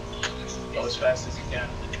go as fast as you can.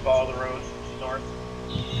 Follow the road north.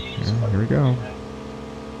 Yeah, here we go.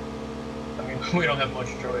 I mean, we don't have much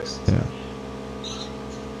choice. Yeah.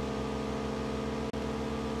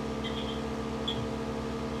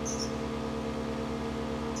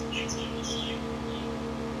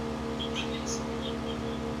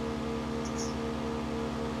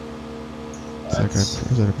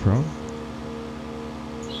 Is that a prone?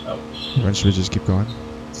 Oh. Or should we just keep going?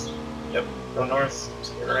 Yep, go north,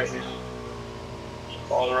 stay right here.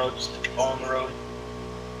 Follow the road, just keep following the road.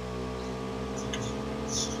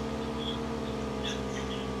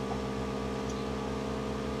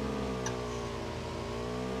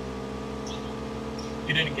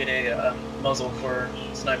 You didn't get a muzzle for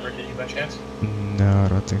sniper, did you, by chance? No, I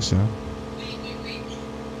don't think so.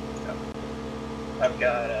 I've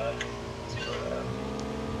got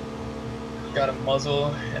a muzzle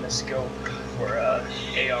and a scope for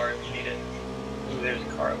AR if you need it. Ooh, there's a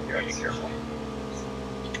car up here, I'd be careful.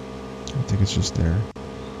 I think it's just there.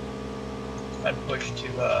 I'd push to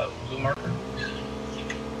blue marker.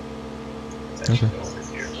 It's Okay. actually over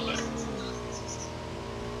here, but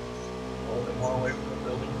a little bit more away from the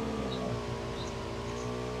building.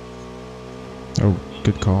 Oh,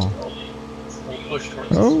 good call. We'll push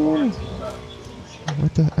towards Oh. the spawns.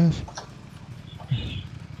 What the F?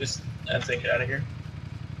 Just, I'd say get out of here.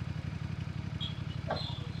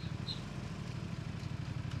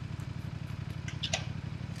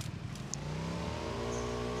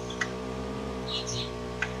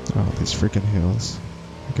 Oh, these freaking hills.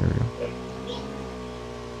 There we go.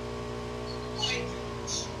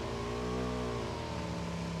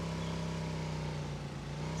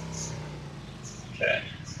 Okay.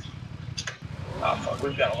 Oh fuck,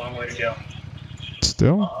 we've got a long way to go.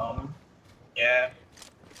 Still? Yeah.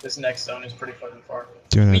 This next zone is pretty fucking far.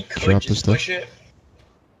 Do you We want to could drop the just stuff? push it.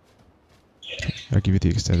 I'll give you the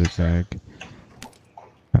extended bag.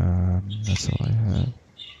 That's all I have.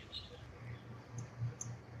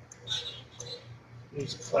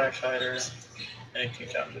 Use a flash hider any 2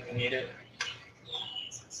 times if you need it.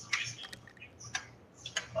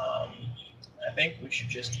 I think we should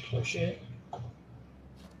just push it.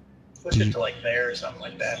 Push it to like there or something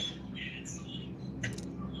like that.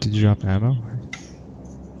 Did you drop ammo?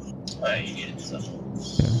 You needed some.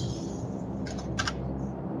 Yeah.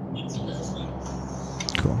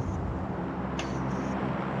 Cool.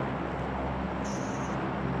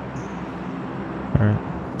 Alright.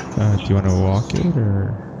 Do you want to walk it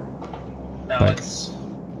or? Now Like-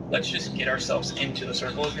 let's just get ourselves into the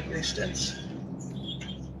circle of distance.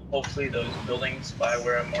 Hopefully those buildings by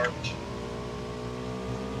where I'm marked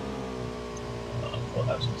will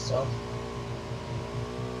have some stuff.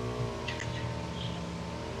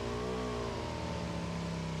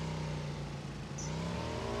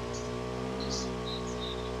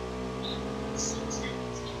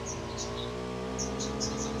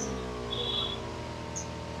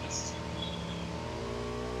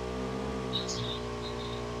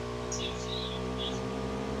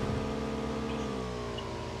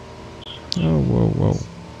 Oh, whoa, whoa.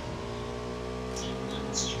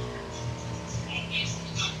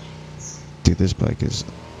 Dude, this bike is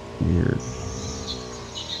weird.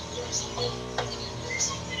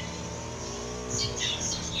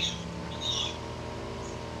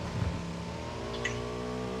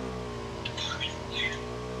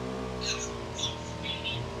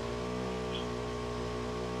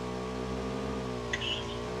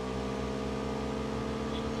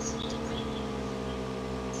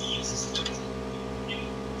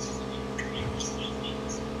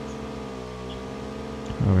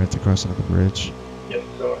 Oh, we have to cross another bridge. Yep,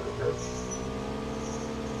 go over the bridge.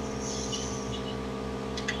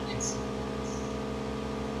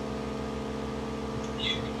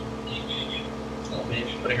 We'll be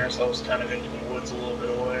putting ourselves kind of into the woods a little bit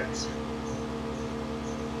away.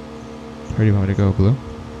 Where do you want me to go, Blue?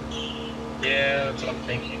 Yeah, that's what I'm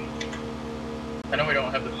thinking. I know we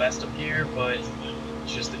don't have the best up here, but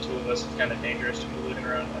it's just the two of us. It's kind of dangerous to be looting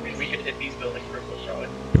around. I mean, we could hit these buildings real quick, probably.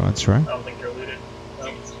 You want to try? I don't think they're looted.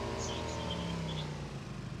 No.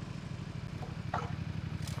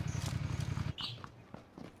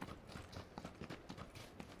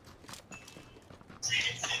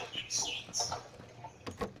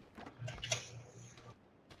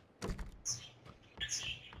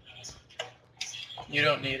 You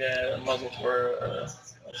don't need a muzzle for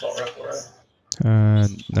assault rifle, right?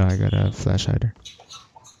 No, I got a flash hider.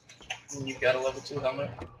 And you've got a level 2 helmet?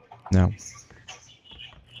 No.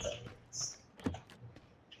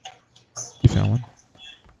 You found one?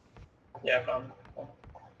 Yeah, I found one.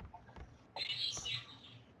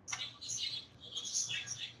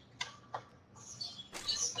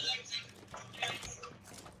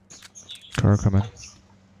 Car coming.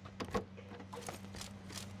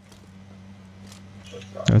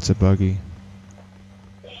 That's a buggy.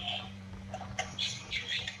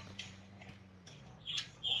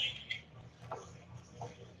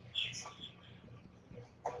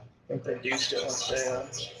 I think they do still stay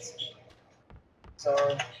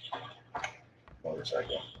sorry.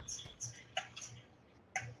 circle.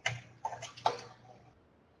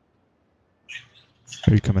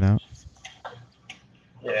 Are you coming out?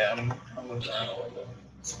 Yeah, I'm moving around a little bit.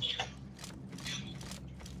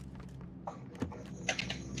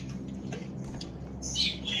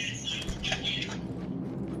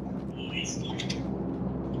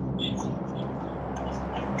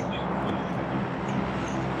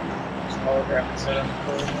 Holographic setup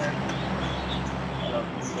over there.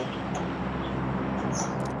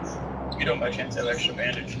 You don't by chance have extra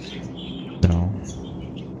bandages? No.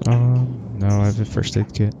 No, I have a first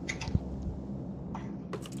aid kit.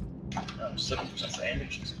 Some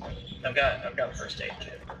bandages. I've got a first aid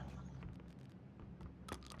kit.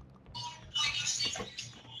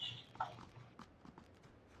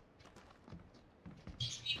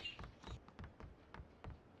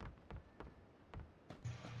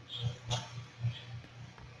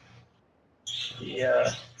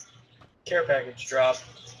 The care package dropped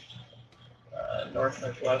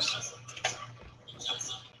northwest.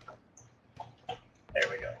 There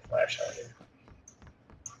we go. Flash hider.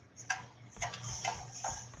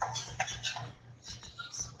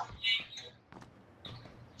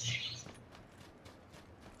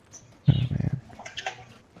 Oh man.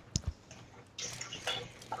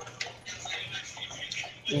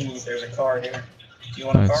 Ooh, there's a car here. Do you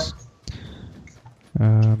want a car?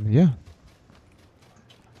 Yeah.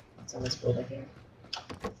 It's in this building here.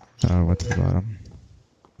 Oh, went to the bottom.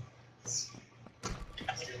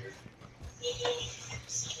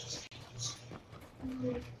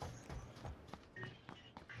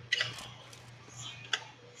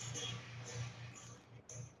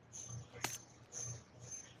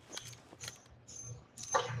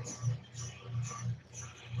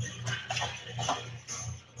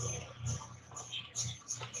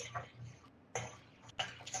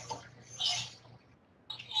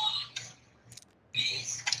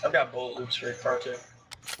 I've got bullet loops for your car too.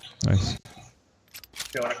 Nice.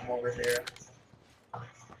 If you want to come over here. I'm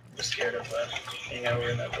just scared of being over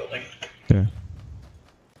in that building. Yeah.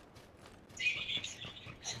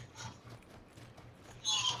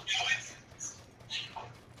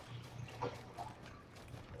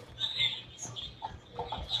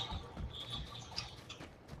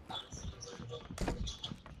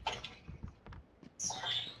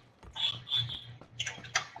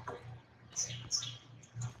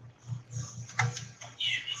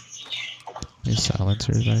 Any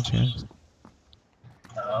silencers by chance?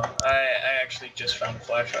 I actually just found a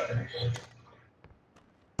flash hider.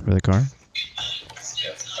 For the car?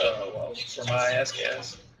 Yeah. Well, for my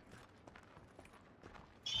SKS.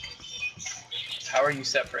 How are you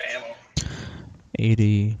set for ammo?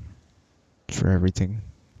 80 for everything,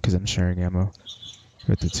 because I'm sharing ammo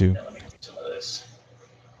with the two. Yeah, let me do some of this.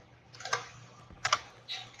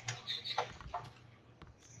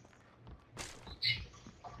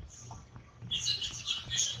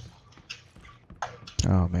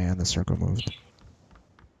 Oh man, the circle moved.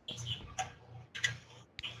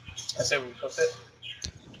 I say we flip it.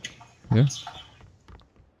 Yeah.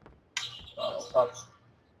 Pop.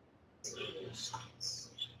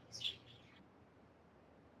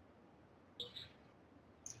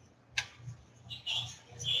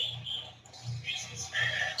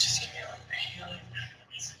 Just give me a little bit of healing.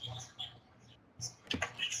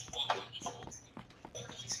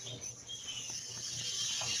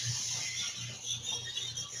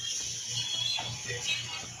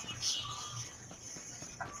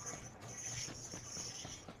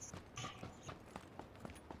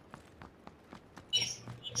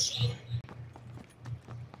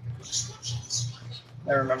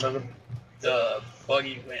 I remember the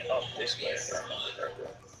buggy went up this way if I remember correctly.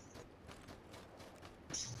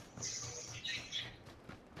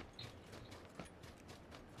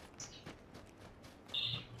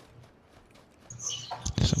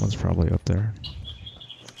 Someone's probably up there.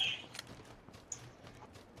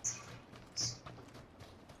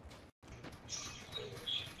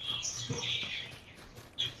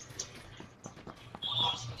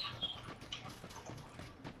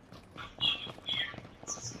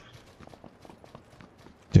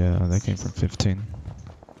 Yeah, that came from 15.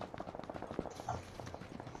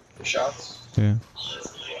 The shots? Yeah.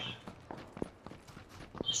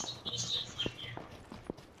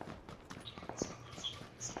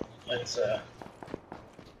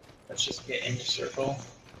 Let's just get into circle.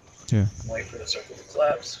 Yeah. And wait for the circle to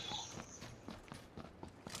collapse.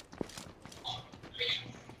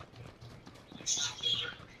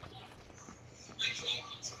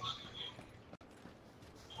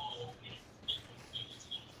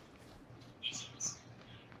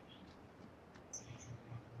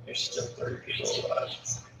 There's still 30 people alive.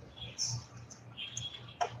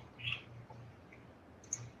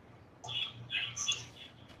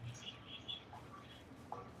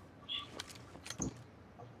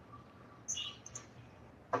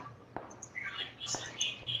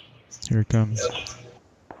 Here it comes. I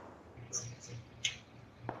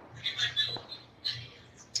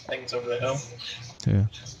think it's over the hill. Yeah.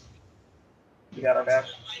 You got our back?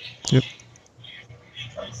 Yep.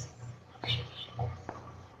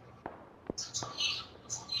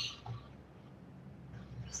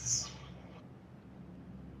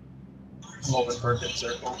 I'm hoping for a good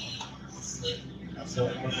circle. I feel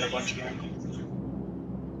like we're gonna a bunch again.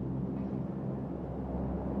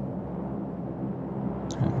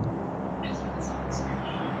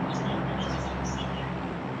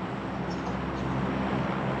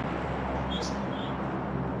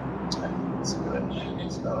 It's good.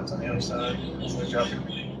 No, it's on the other side. They dropped it.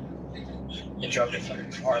 They dropped it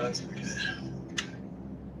fucking far. That's good.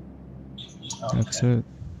 Oh, That's okay. it.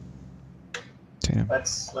 Damn.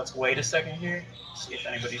 Let's wait a second here. See if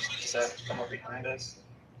anybody decides to come up behind us.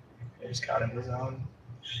 They just caught in the zone.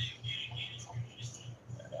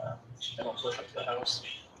 And then we'll push up to the house.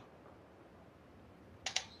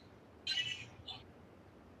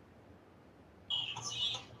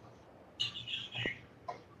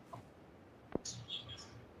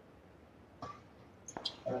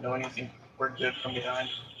 I don't know anything. We're good from behind.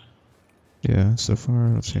 Yeah, so far I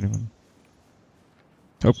don't see anyone.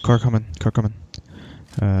 Oh, car coming. Car coming.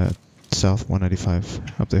 South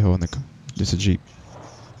 195. Up the hill in the... There's a Jeep.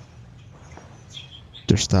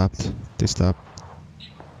 They're stopped. They stopped.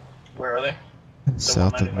 Where are they?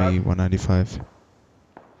 South of me, 195.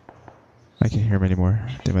 I can't hear them anymore.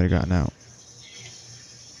 They might have gotten out.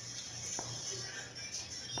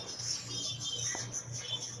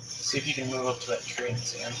 See if you can move up to that tree and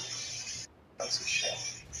see him. That's some shit.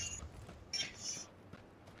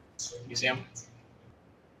 You see him?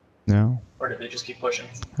 No. Or did they just keep pushing?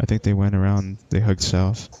 I think they went around. They hugged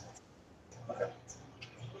south. Okay.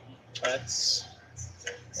 Let's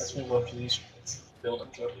move up to these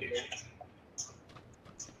buildings up here.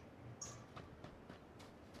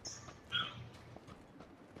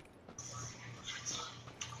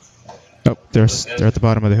 Oh, they're at the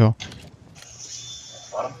bottom of the hill.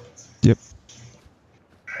 Bottom? Yep.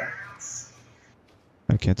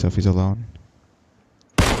 I can't tell if he's alone.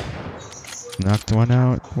 Knocked one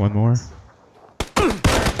out. One more.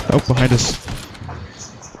 Oh, behind us.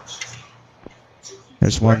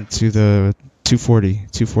 There's one to the 240.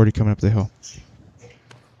 240 coming up the hill.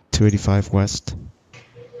 285 west.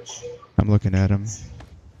 I'm looking at him.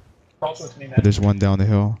 But there's one down the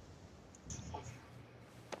hill.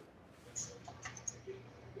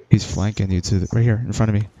 He's flanking you to the, right here in front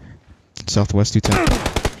of me. Southwest 210.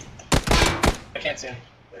 I can't see him.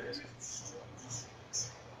 There it is.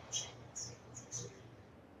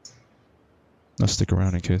 I'll stick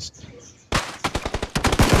around in case.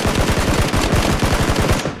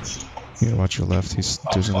 You gotta watch your left.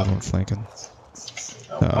 There's another one flanking.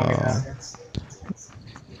 Oh.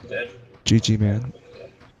 Dead. GG, man.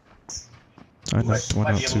 I knocked one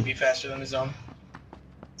Might out be able too. to be faster than the zone.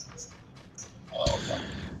 Oh, fuck.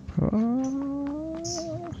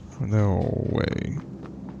 No way.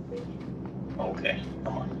 Okay,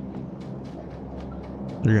 come on.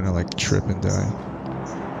 You're gonna like trip and die.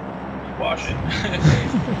 Watch it.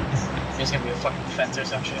 There's gonna be a fucking fence or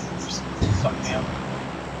some shit. Just fuck me up.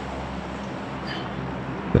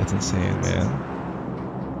 That's insane, man.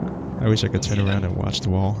 I wish I could turn around and watch the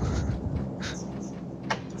wall.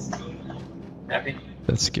 Happy?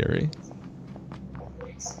 That's scary.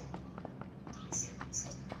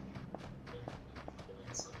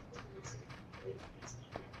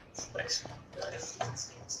 Thanks.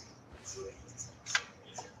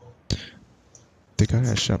 The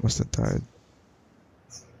guy I shot must have died.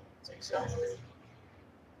 I think so.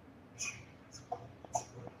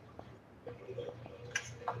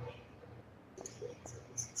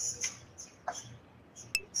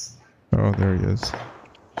 Oh, there he is.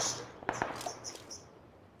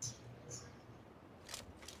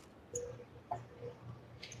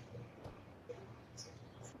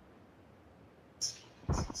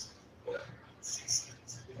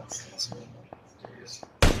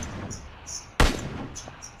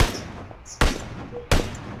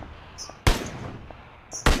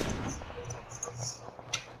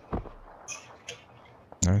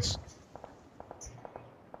 Nice.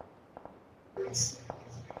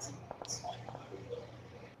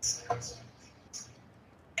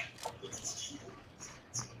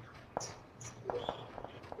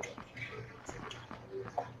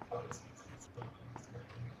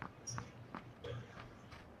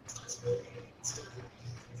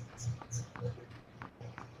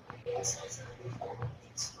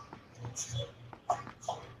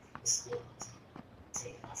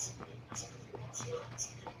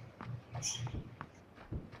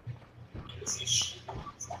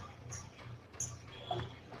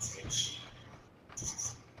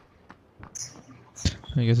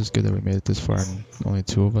 I guess it's good that we made it this far and only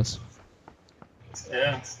 2 of us.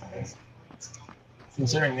 Yeah.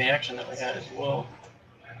 Considering the action that we had as well.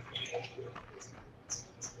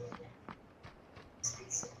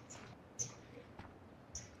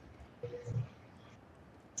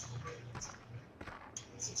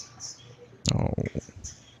 Oh.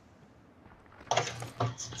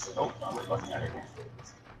 Oh, I'm fucking out of here.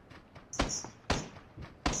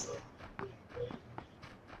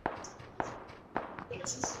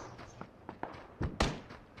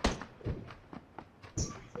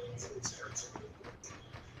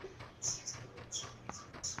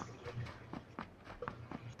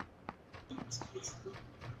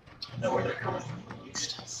 I know where they're coming from the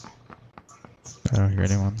east. I don't hear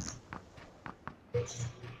anyone.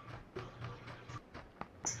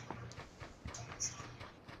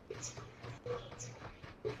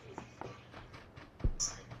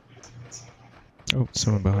 Oh,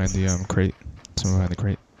 someone behind the crate. Someone behind the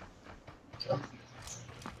crate.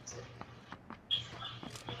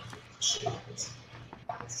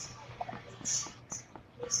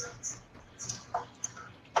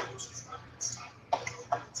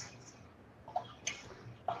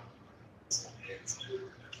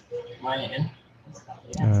 Am I in?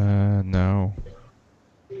 No.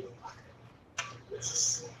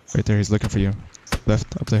 Right there, he's looking for you.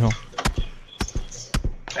 Left, up the hill.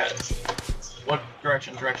 Got it. What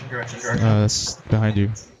direction? That's behind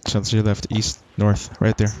you. So to your left, east, north,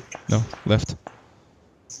 right there. No, left.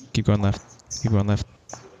 Keep going left. Keep going left.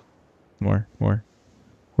 More.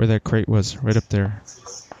 Where that crate was, right up there.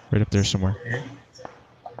 Right up there somewhere. Here.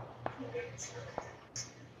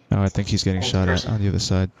 Oh, I think he's getting shot at on the other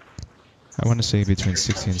side. I want to say between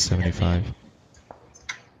 60 and 75.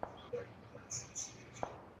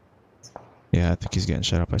 Yeah, I think he's getting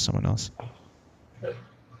shot at by someone else.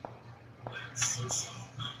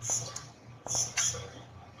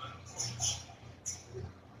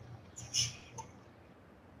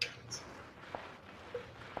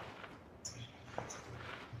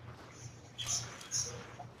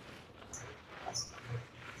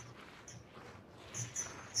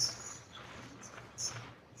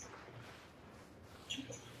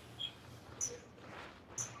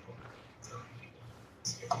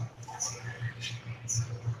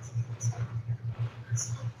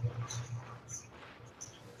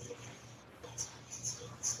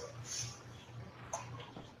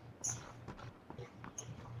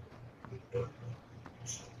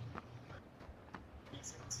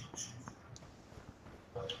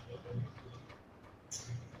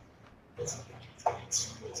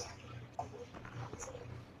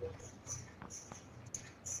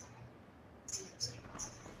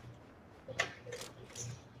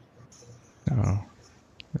 Oh,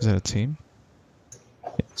 is that a team?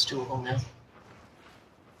 It's 2 of them now.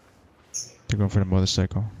 They're going for the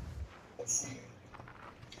motorcycle.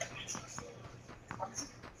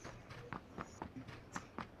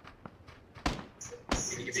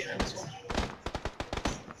 Get behind this one.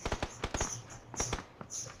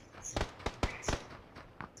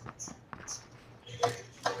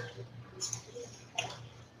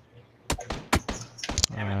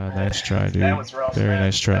 Nice try, dude. That was rough. Very man.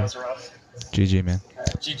 nice try. That was rough. GG, man.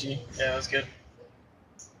 GG. Yeah, that was good.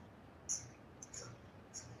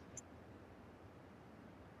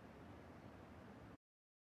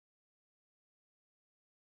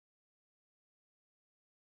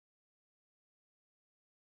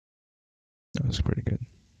 That was pretty good.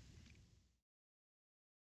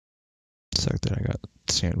 Sucked that I got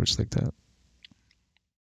sandwiched like that.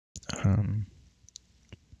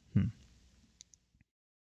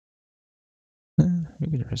 We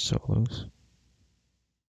can try solos.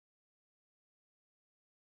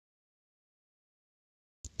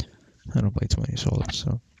 I don't play too many solos,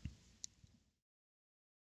 so.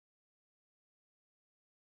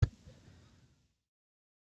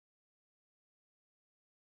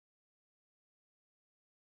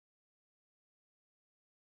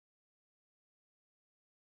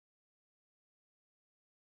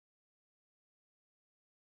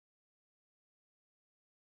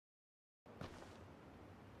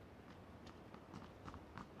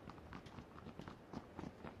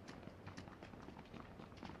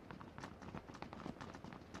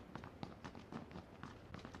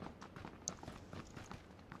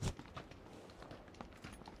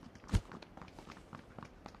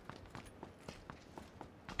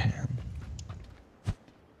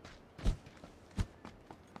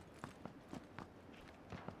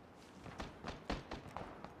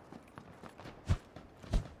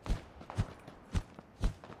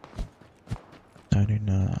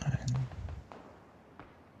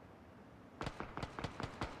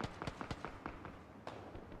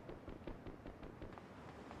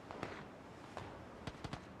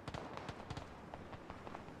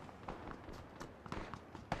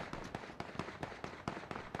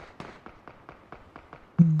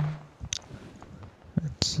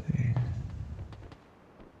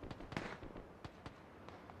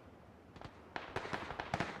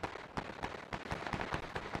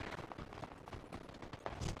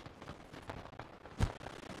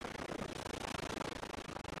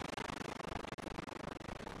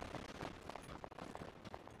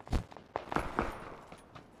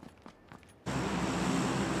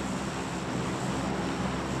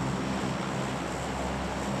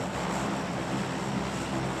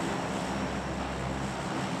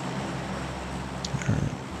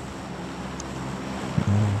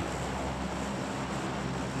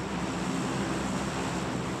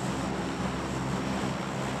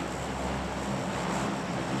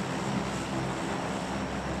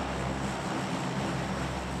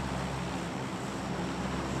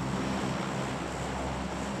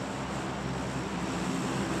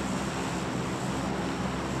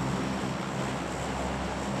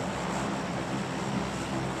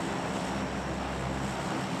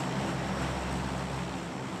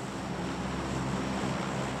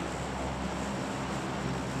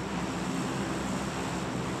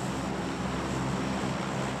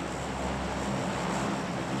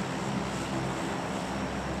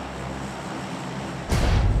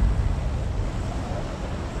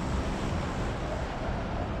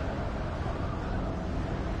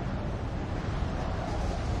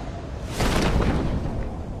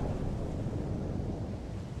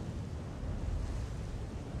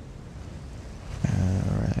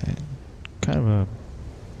 kind of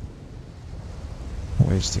a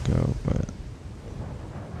ways to go, but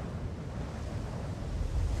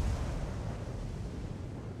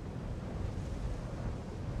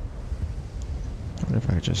I wonder if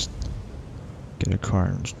I could just get a car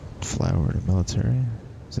and fly over to military.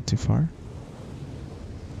 Is it too far?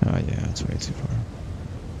 Oh yeah, it's way too far.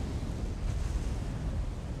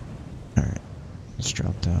 Alright, let's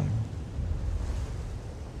drop down.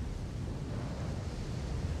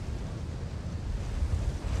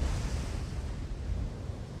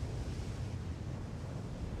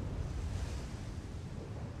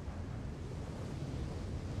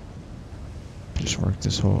 Just work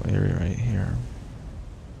this whole area right here.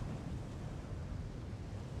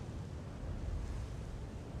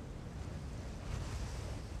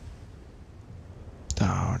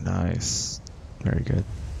 Oh, nice. Very good.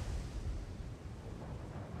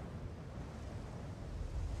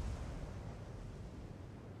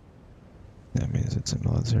 That means it's a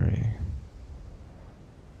military.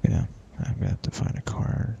 Yeah, I'm gonna have to find a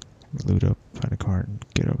car, loot up, find a car, and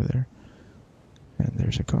get over there. And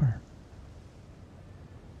there's a car.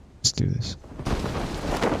 Let's do this.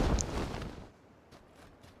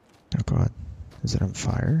 Oh god, is it on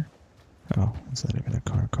fire? Oh, it's not even a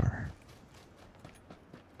car.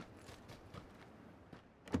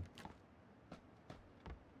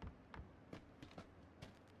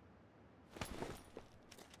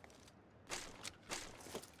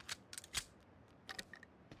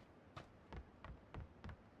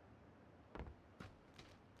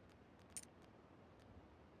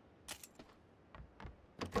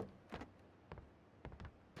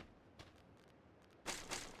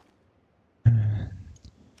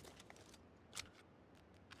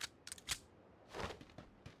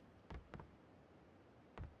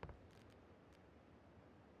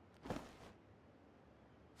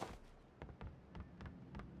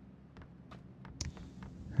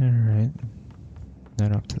 Alright,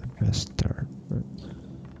 not up to the best start, but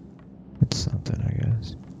it's something, I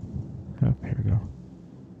guess. Oh, here we go.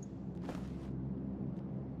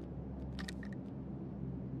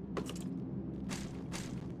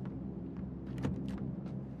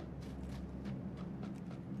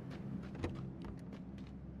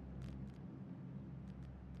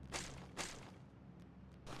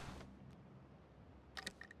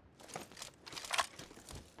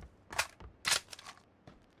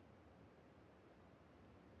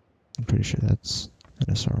 I'm pretty sure that's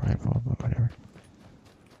an assault rifle, but whatever.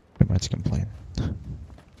 We might complain.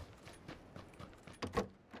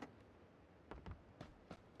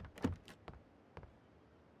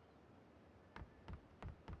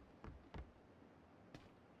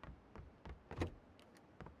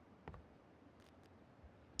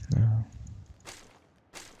 No.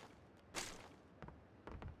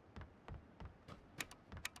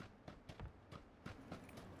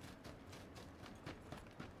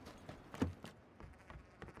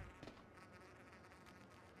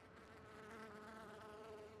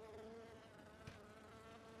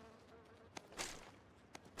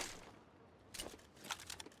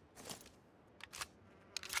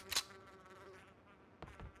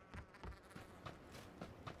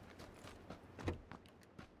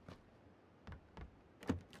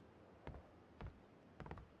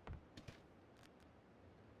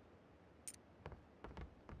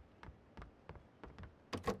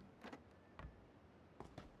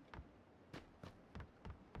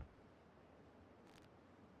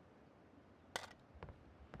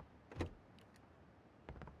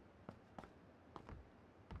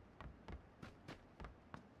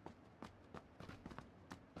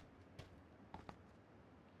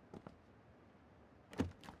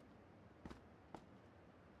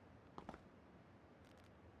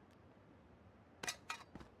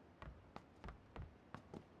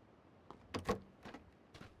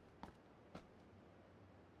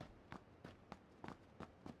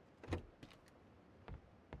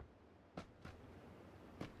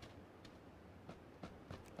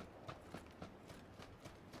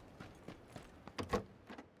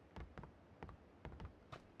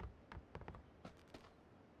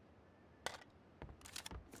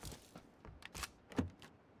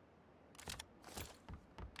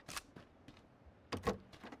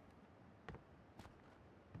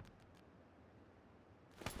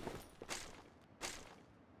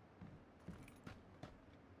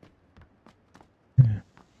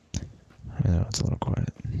 I know it's a little quiet.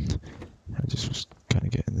 I just was kind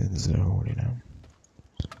of getting in the zone, you know.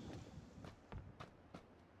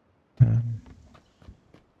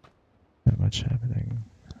 Not much happening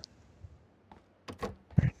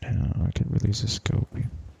right now. I could release a scope,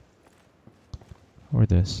 or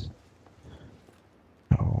this.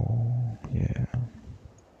 Oh yeah.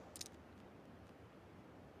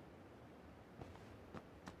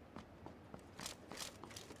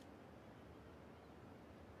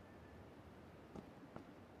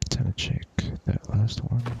 gonna check that last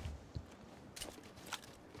one.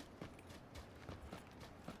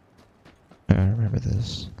 I remember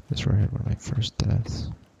this. This is where I had one of my first deaths.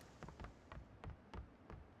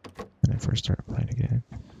 When I first started playing again.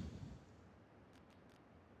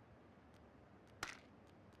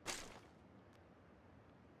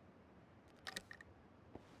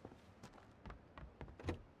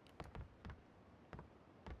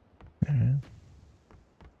 Alright.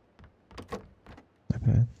 Not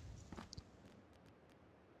bad.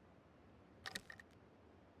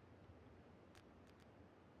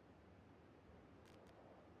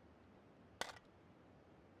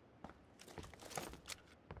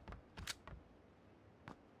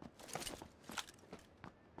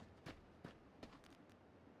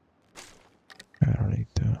 I don't need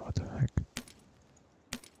that. What the heck?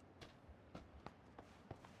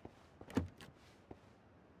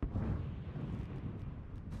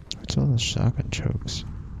 What's all those shotgun chokes?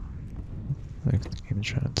 Like the game is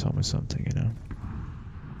trying to tell me something, you know?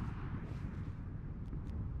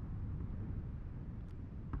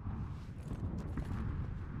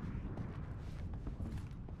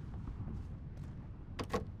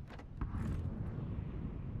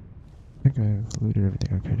 I think I've looted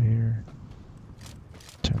everything I could here.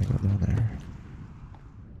 Time to go down there.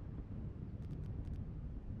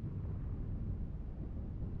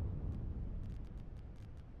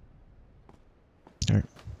 Alright,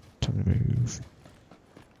 time to move.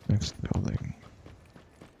 Next building.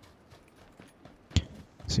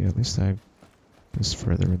 See, at least I was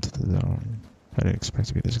further into the zone. I didn't expect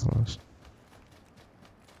to be this close.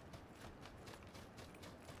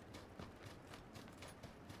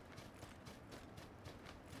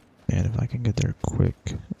 And if I can get there quick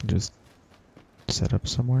and just set up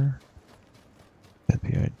somewhere, that'd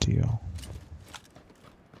be ideal.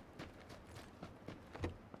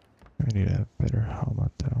 I need a better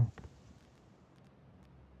helmet though.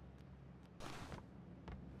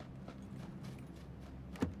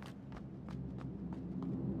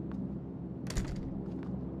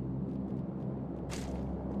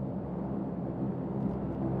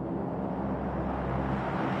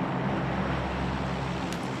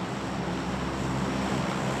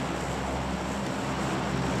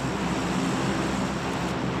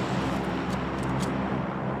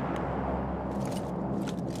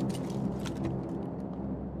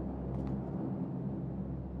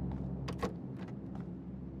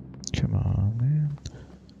 Come on, man.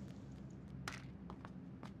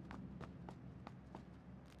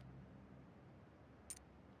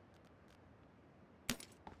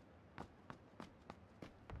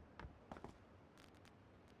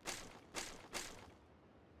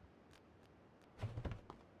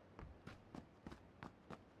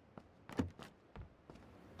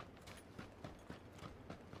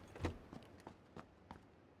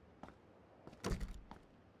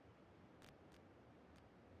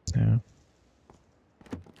 Yeah.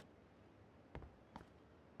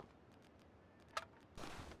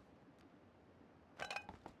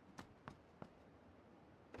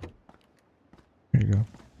 There you go.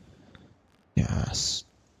 Yes.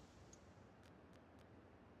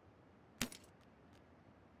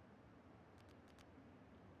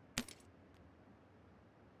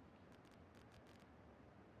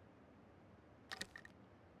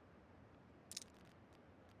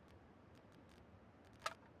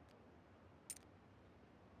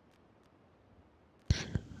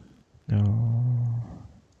 No.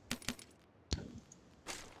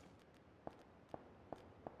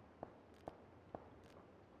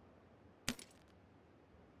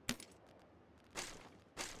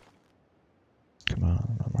 Come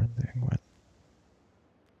on, one more thing. What?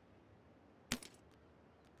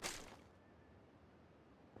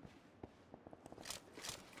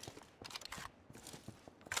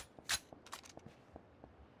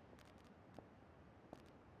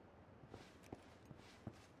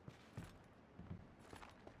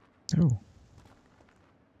 Oh.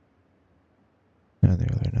 No, they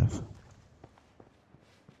are enough.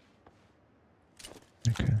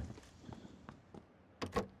 Okay.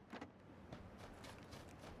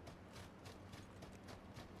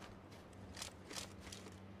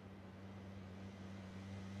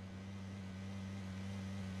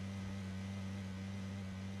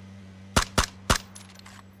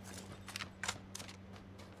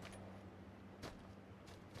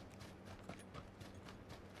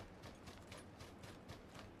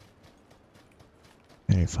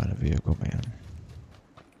 I need to find a vehicle, man.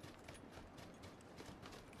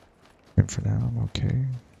 And for now, I'm okay.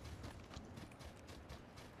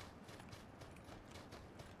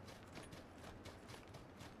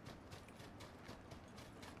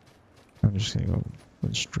 I'm just gonna go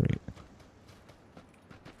straight.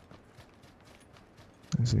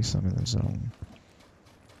 I see some in the zone.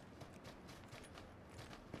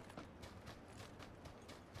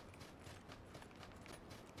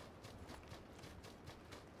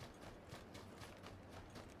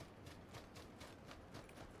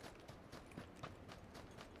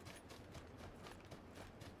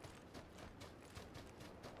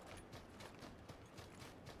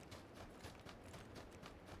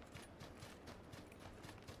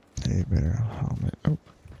 Hey, better helmet. Oh,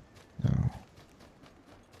 no.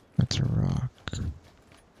 That's a rock.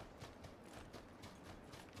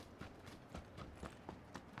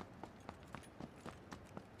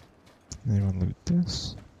 Anyone loot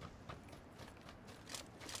this?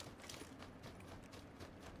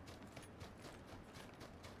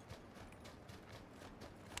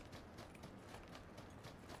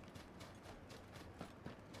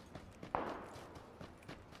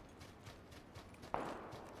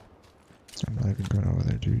 I'm not even going over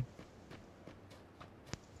there, dude.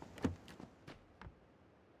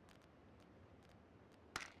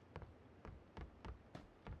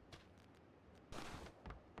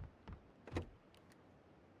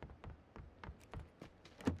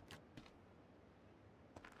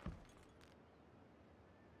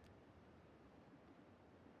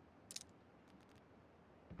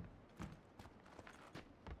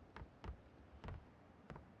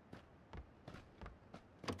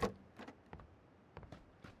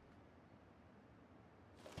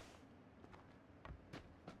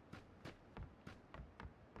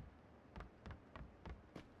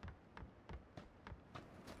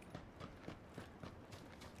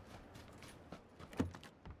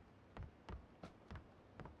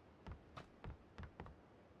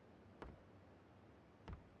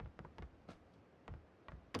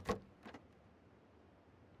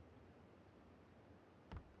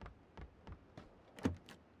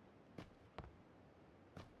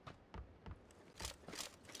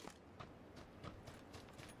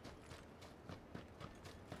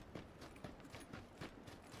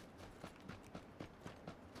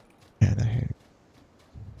 Man, I hate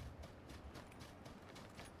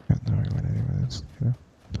not knowing what anyone is, you know?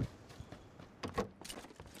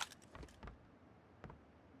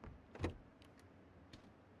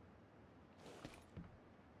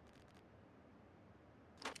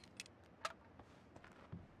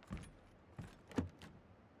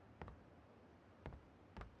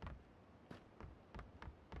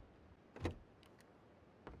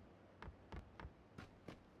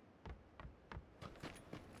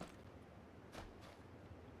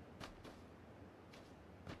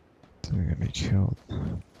 They're gonna be killed.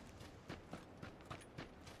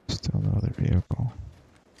 Still no other vehicle.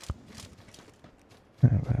 Oh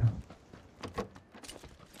well.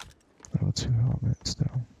 Level 2 helmets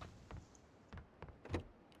though.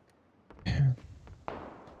 Man.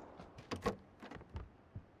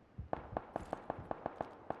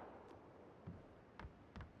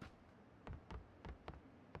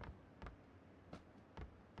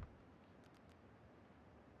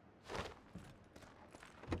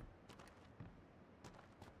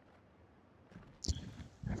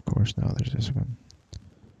 Of course now there's this one.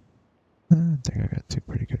 I think I got two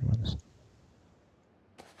pretty good ones.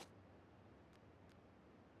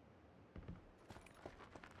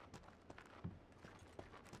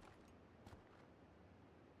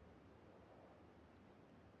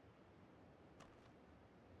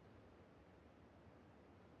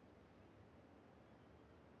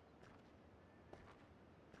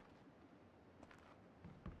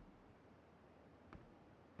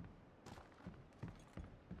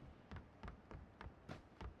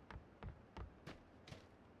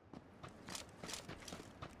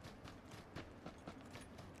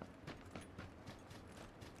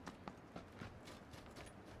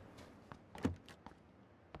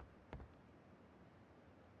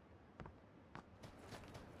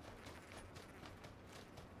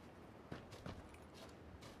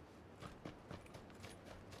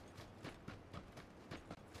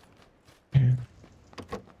 Man.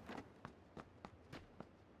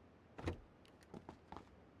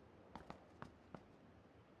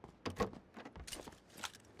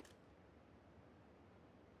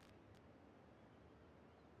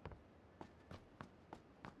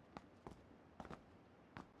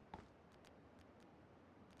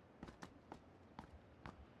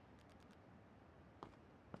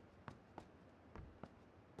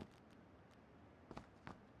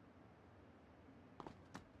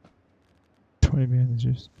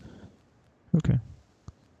 Bandages. Okay.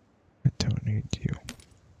 I don't need you.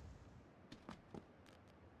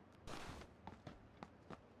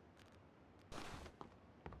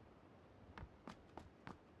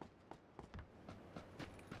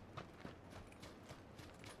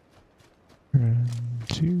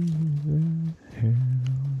 to the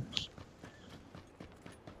hills.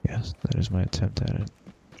 Yes, that is my attempt at it.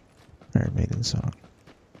 Iron Maiden song.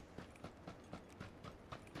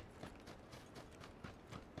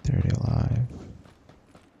 Dirty Alive.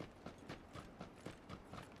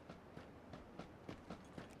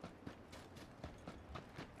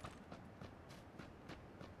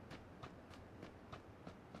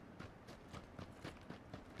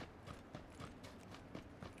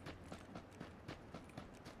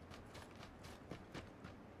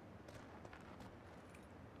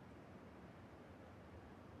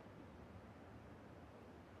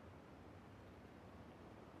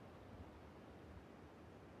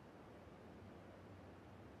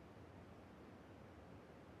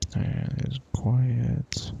 And it's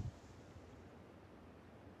quiet.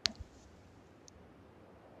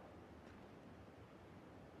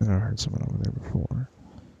 I heard someone over there before.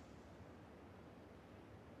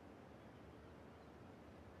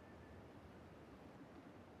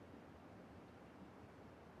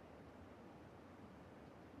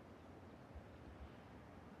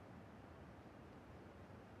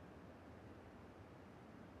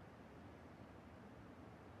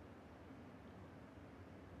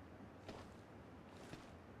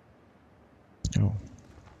 Oh.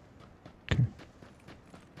 Okay.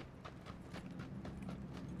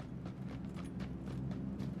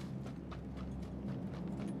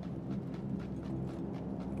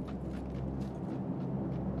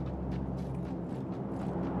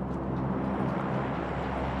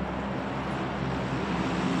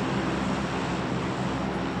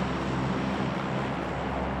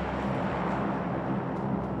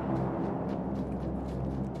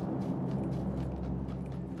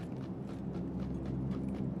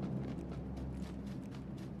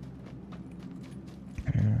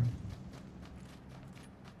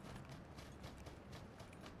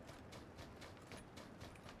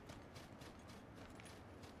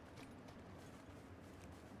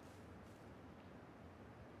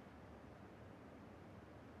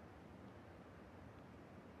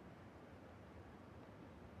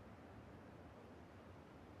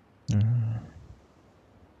 Yeah.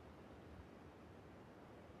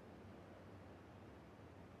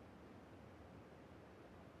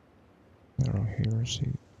 I don't hear a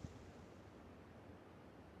seat.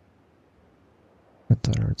 I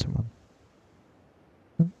thought I heard someone.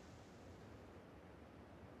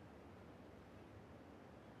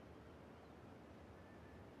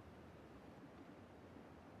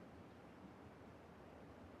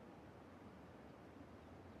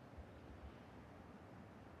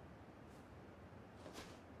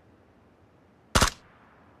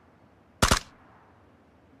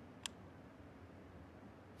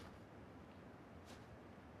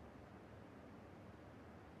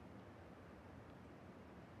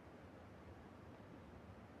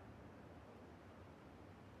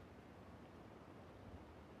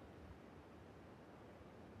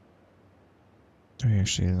 I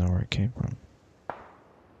actually didn't know where it came from.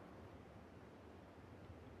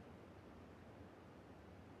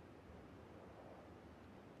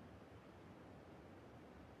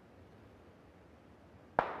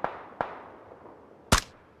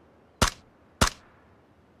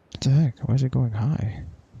 What the heck? Why is it going high?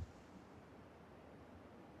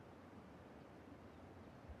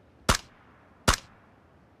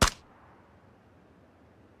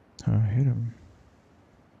 Oh, I hit him.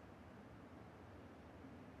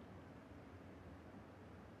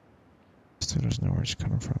 Still doesn't know where it's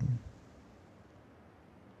coming from.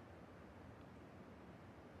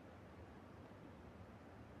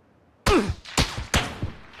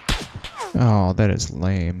 Oh, that is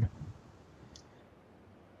lame.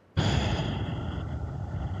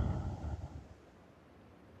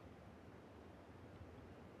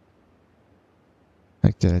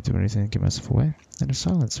 Like, did I do anything to get myself away? And a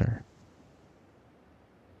silencer.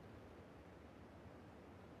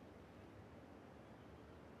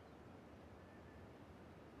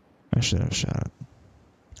 I should have shot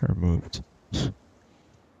or moved. I'm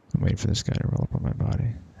waiting for this guy to roll up on my body.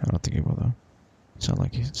 I don't think he will though.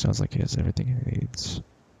 Sounds like he has everything he needs.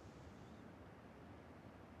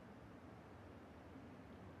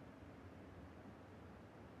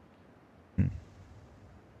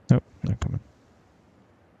 Nope, not coming.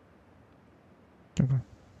 Okay.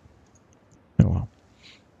 Oh well.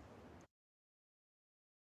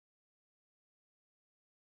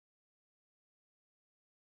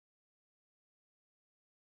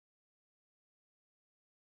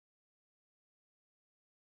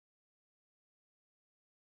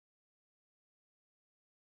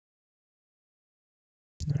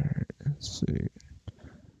 Alright, let's see.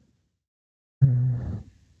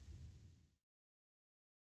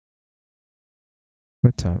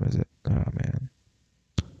 What time is it? Oh man.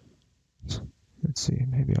 Let's see.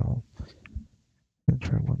 Maybe I'll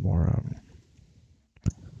try one more. Wrong one.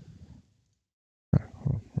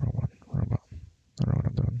 Wrong one. I don't know what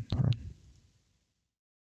I'm doing. Hold on.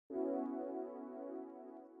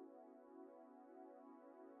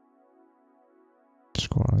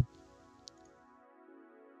 Squad.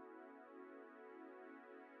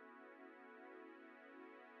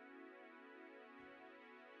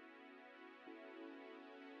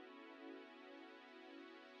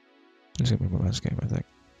 This is gonna be my last game, I think.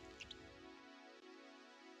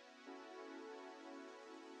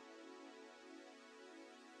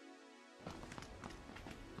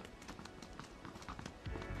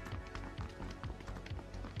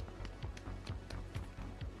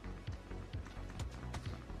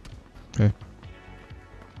 Okay.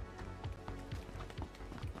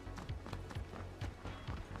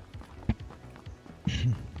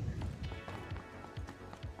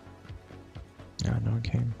 Yeah, no one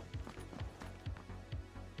came.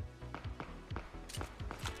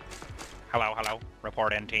 Hello, hello.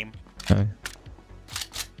 Report in, team. Hi.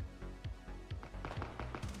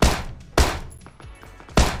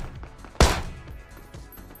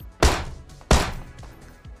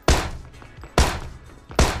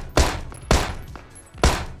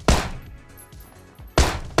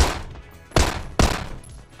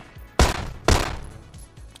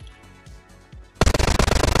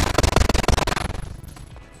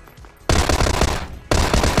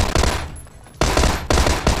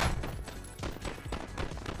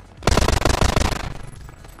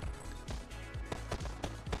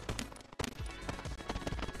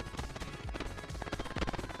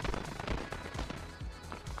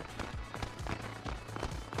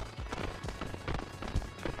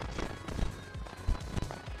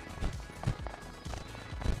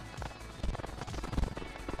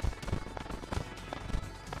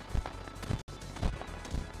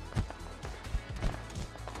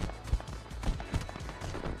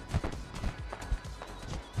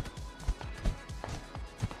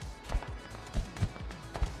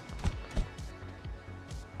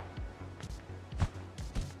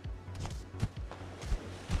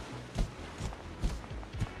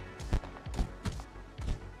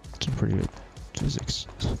 Some pretty good physics.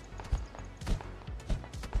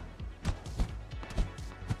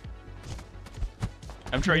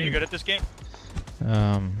 I'm sure you're good at this game.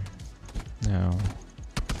 No.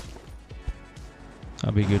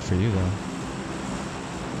 I'll be good for you though.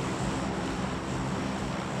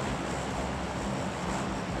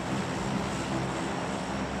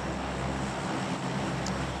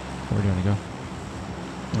 Where do you want to go?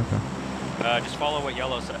 Okay. Just follow what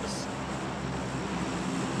yellow says.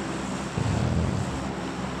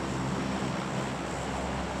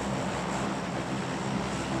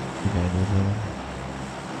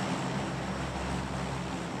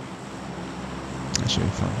 That should be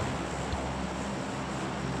fun.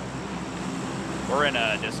 We're in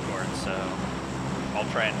a Discord, so I'll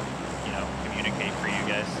try and, communicate for you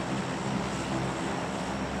guys.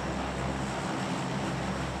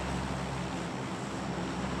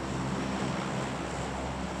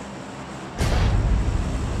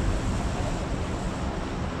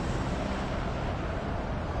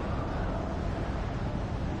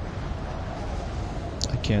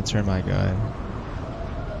 I can't turn my guy.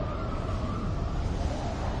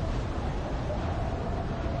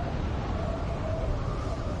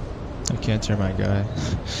 I can't turn my guy.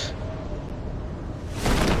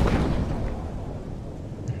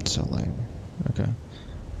 So lame. Okay.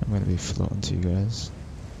 I'm gonna be floating to you guys.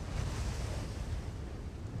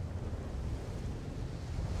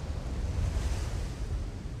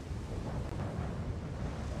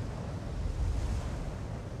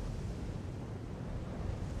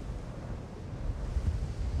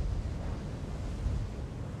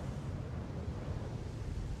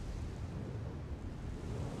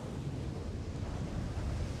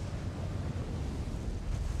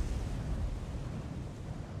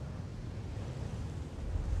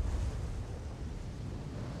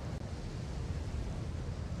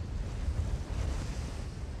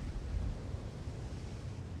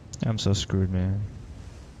 I'm so screwed, man.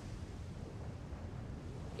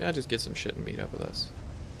 Yeah, just get some shit and meet up with us.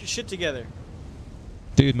 Get your shit together.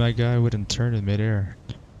 Dude, my guy wouldn't turn in midair.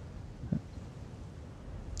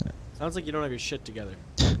 Sounds like you don't have your shit together.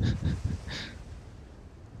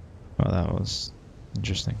 Well, that was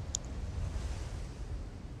interesting.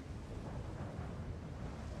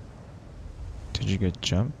 Did you get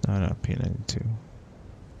jumped? No, no, P92.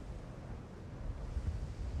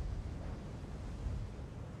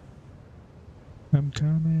 I'm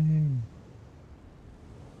coming.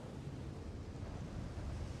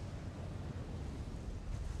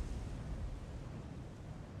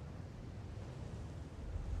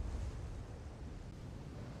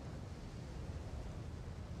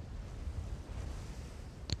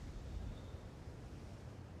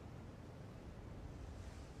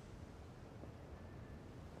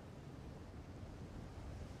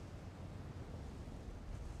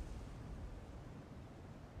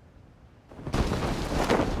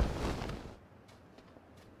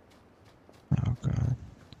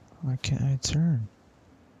 can't I turn?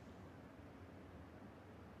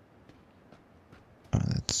 Oh,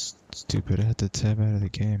 that's stupid. I had to tab out of the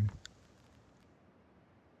game.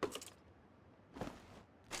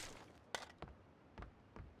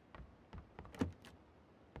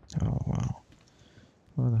 Oh, wow.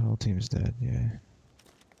 Well, the whole team's dead, yeah.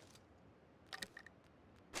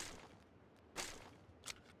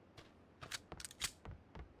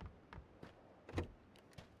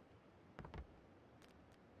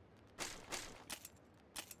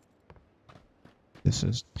 This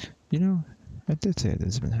is, you know, I did say this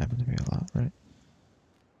has been happening to me a lot, right?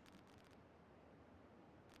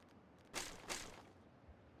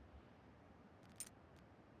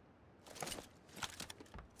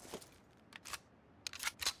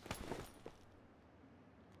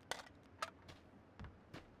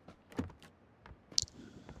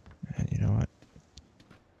 And you know what?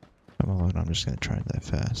 I'm alone, I'm just gonna try and die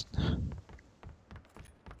fast.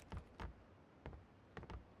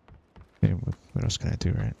 Hey, what else can I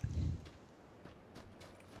do, right?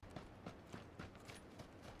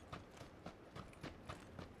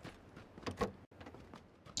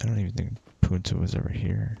 I don't even think Punta was ever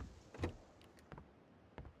here.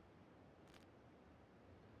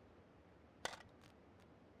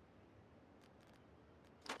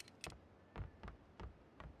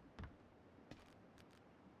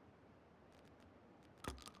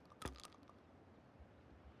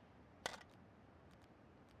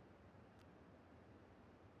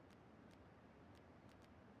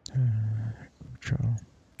 Control.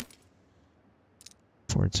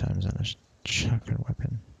 4 times on a shotgun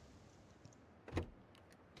weapon.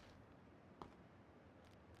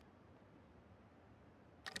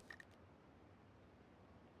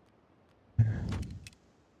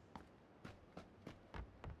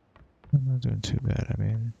 I'm not doing too bad, I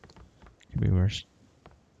mean, could be worse.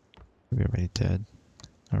 Could be already dead.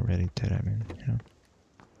 Already dead, I mean, you know.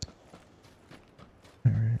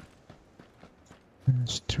 Alright.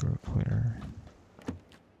 Let's tour clear.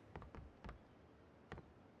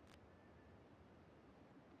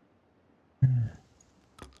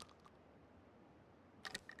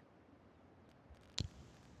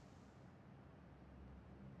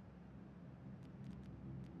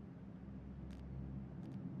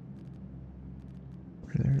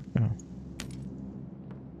 Where there? Oh.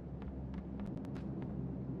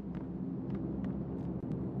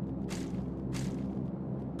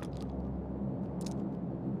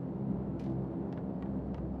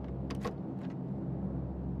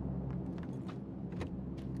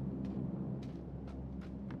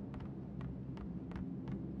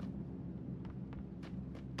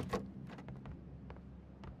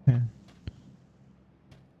 Yeah.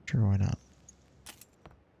 Sure, why not?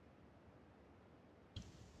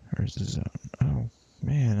 Where's the zone? Oh,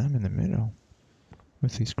 man, I'm in the middle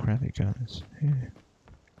with these crappy guns. Yeah.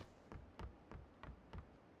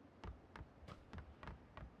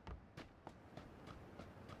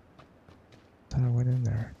 Thought I went in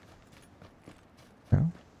there.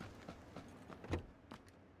 No?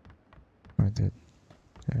 Oh, I did.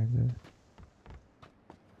 Yeah, I did.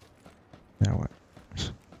 Now what?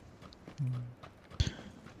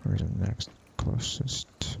 Where's the next closest?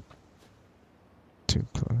 Too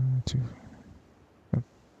close. Too. Oh,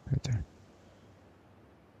 right there.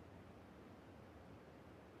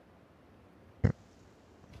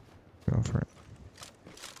 Go for it.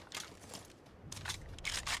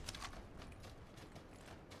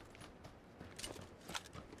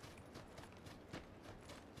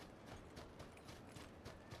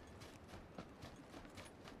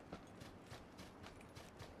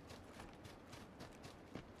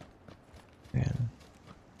 Man.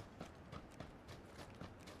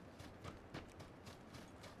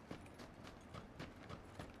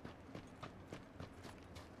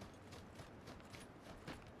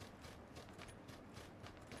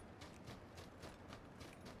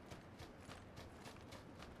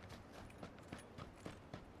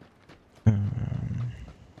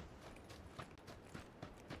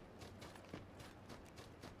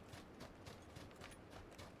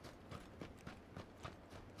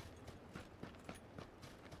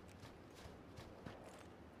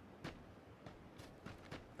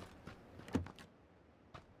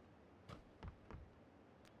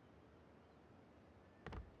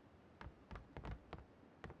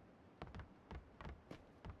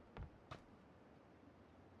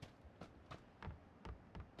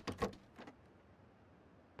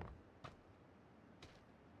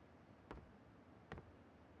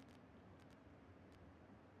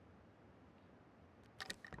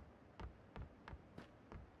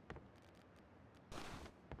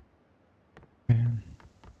 Man.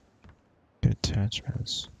 Good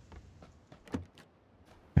attachments.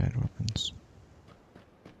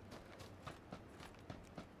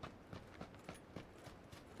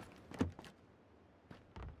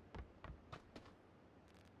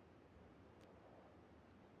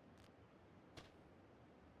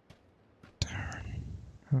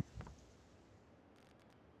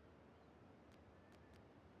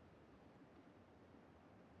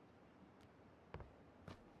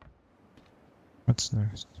 What's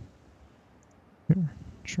next? Here,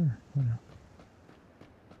 sure, why not?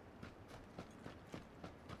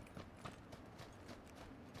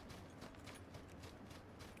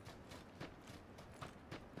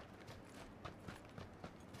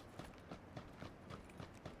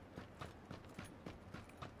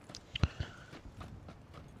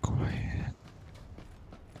 Quiet.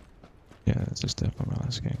 Yeah, that's just definitely my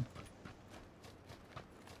last game.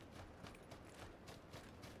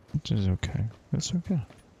 Which is okay. That's okay.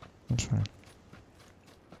 That's fine.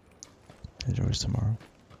 Enjoy tomorrow.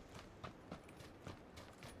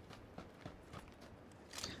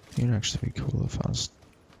 It'd actually be cool if I was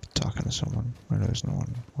talking to someone. I know there's no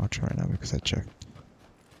one watching right now because I checked.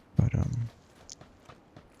 But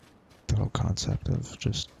the whole concept of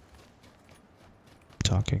just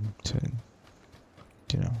talking to,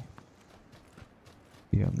 you know,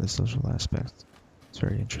 the social aspect, it's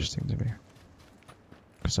very interesting to me.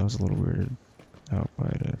 Because I was a little weirded out by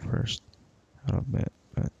it at first, I'll admit,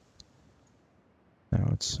 but now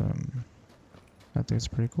it's I think it's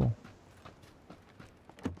pretty cool.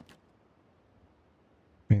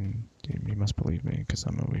 I mean, you must believe me because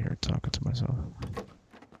I'm over here talking to myself.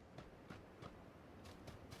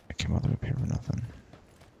 I came all the way up here for nothing.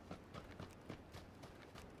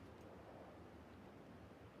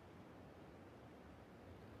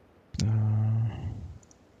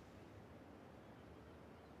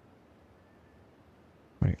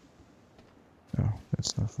 Wait. Oh,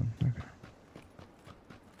 that's nothing. Okay.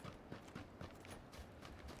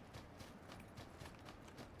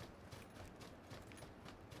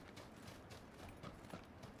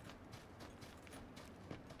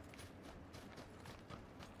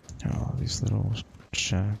 Oh, these little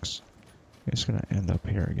shacks. It's gonna end up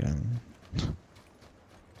here again.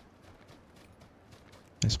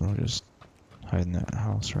 This one will just hide in that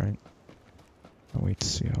house, right? I'll wait to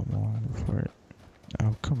see how long before it...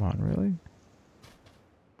 Oh, come on, really?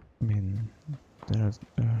 I mean, I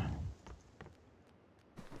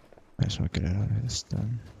just want to get out of this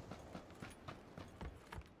then.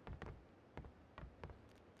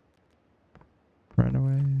 Run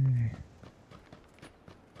away.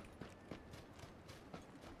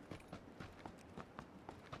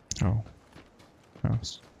 Oh.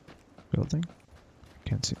 House. Building?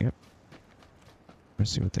 Can't see. Yep.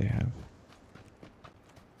 Let's see what they have. I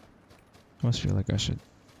almost feel like I should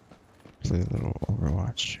play a little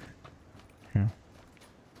Overwatch. Yeah.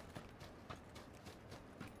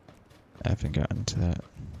 I haven't gotten to that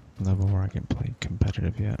level where I can play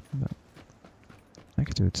competitive yet, but I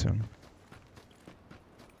could do it soon.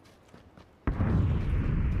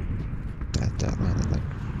 That landed like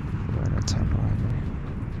right on time behind me.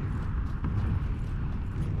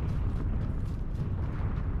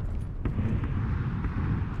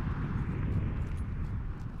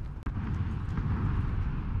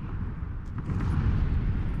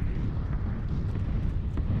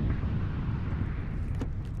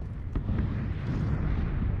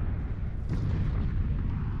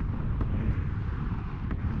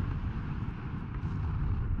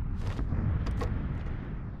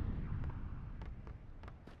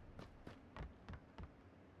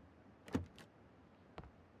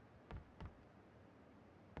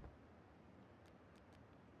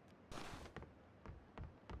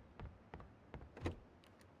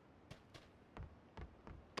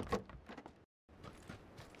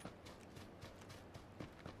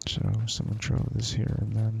 So someone drove this here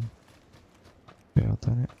and then bailed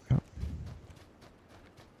on it. Oh.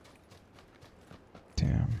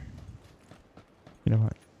 Damn. You know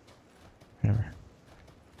what? Whatever.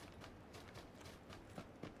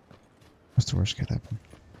 What's the worst could happen?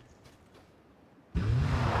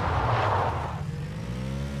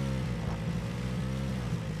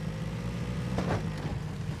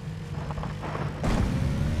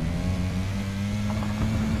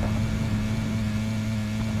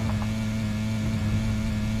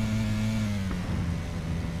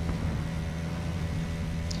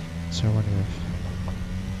 So I wonder if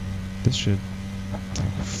this should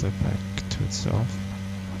like flip back to itself,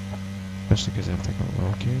 especially because I have like a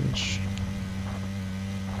low gauge.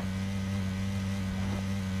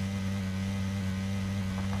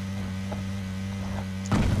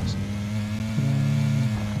 I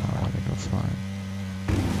want to go flying.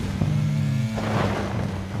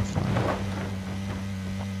 Go flying.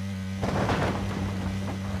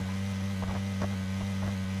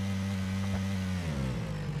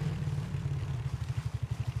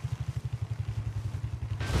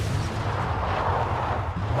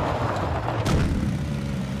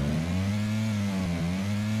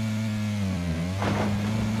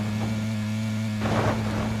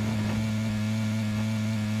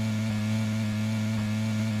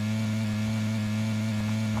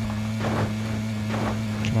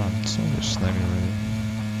 Someone just sniped me already.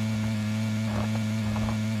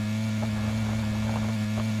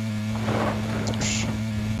 Oh, shit.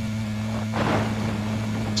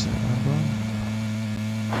 Is that one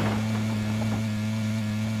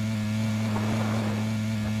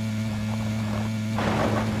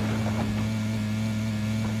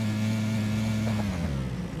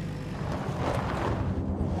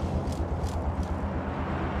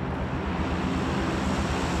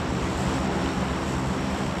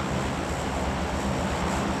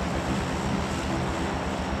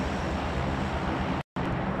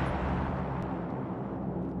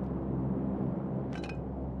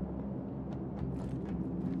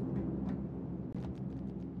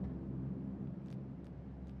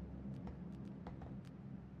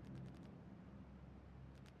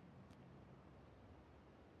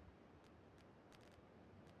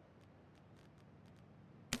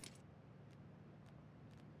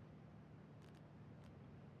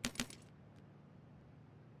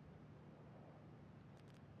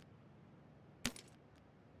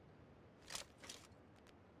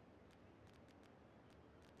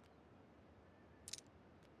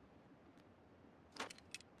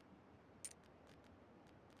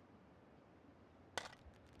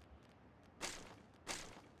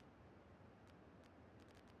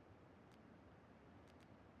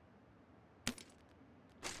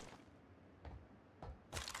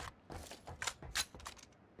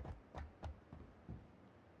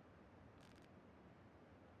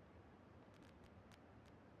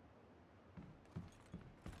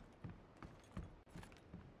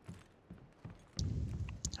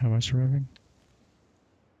How am I surviving?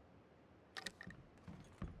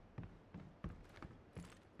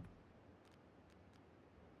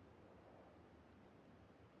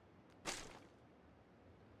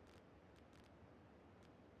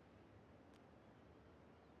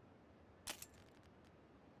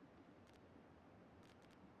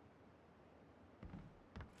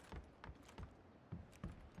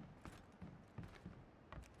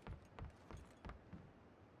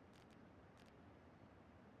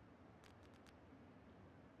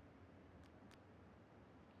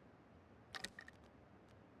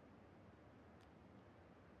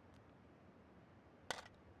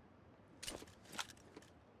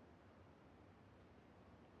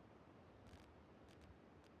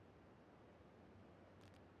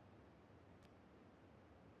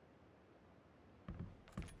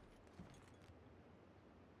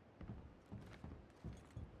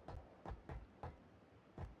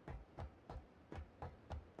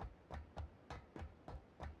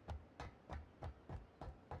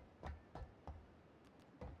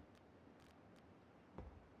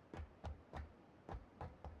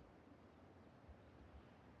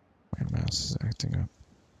 My mouse is acting up.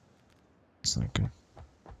 It's not good.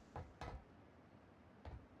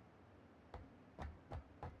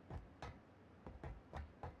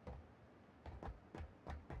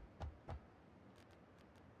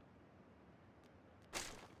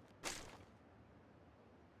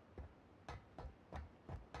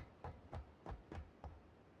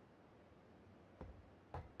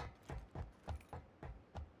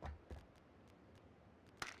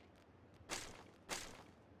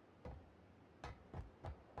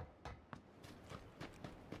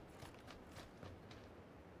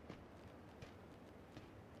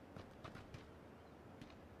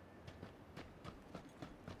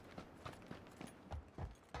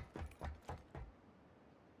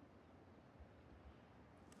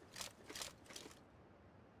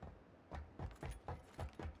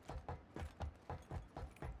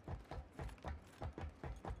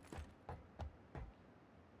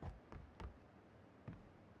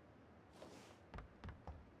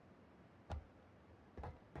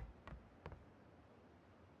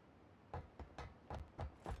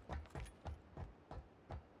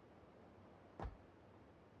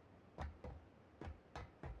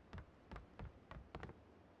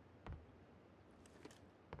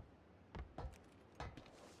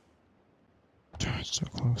 So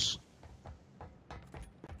close.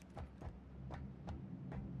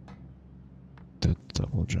 The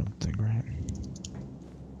double jump thing, right?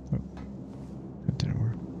 Oh, that didn't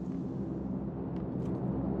work.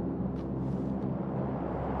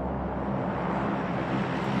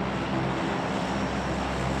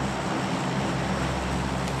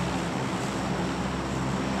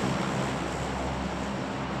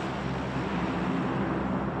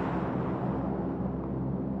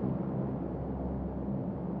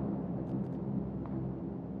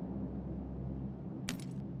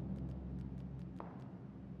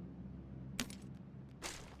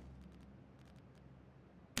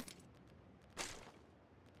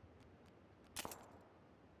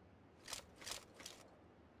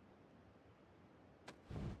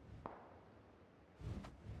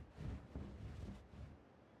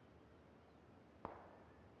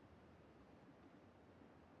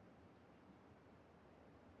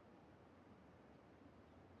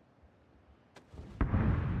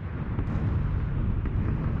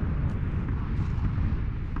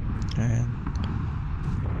 man.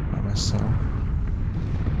 By myself.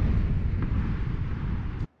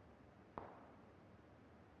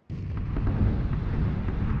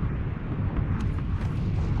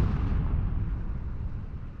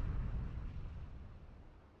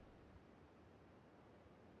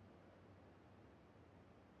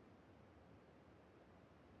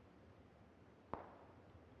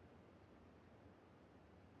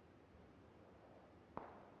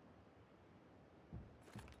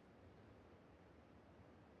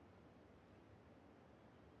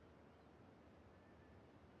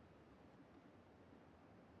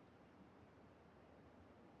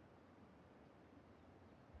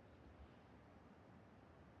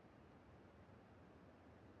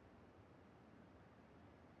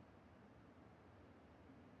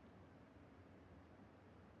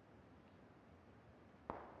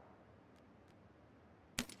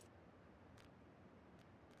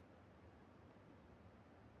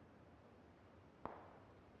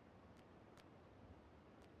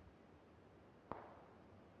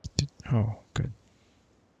 Oh, good.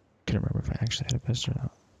 Couldn't remember if I actually had a vest or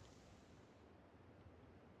not.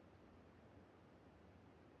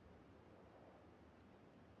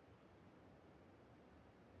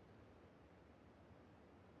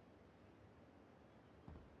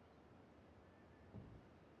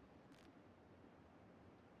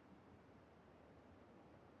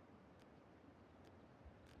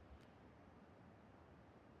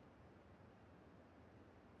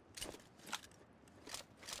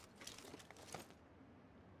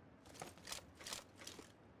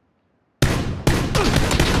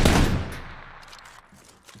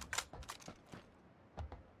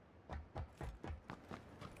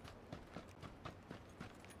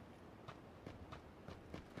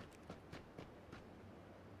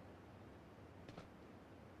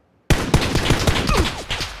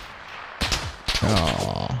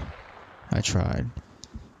 Oh, I tried.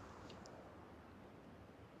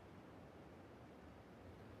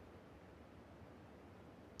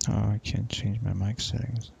 Oh, I can't change my mic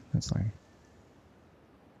settings. That's lame.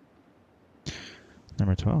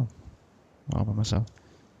 Number 12. All by myself.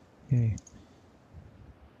 Yay.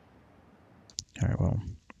 Alright, well.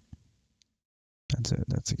 That's it.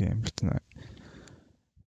 That's the game for tonight.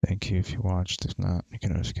 Thank you if you watched. If not, you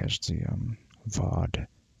can always catch the VOD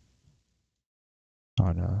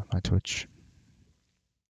on my Twitch.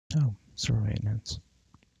 Oh, server maintenance.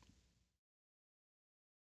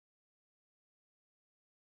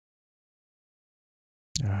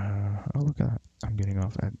 Oh, look at that. I'm getting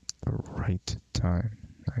off at the right time.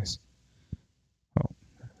 Nice. Oh,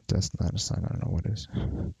 that's not a sign. I don't know what is.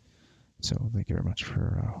 So, thank you very much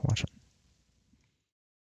for watching.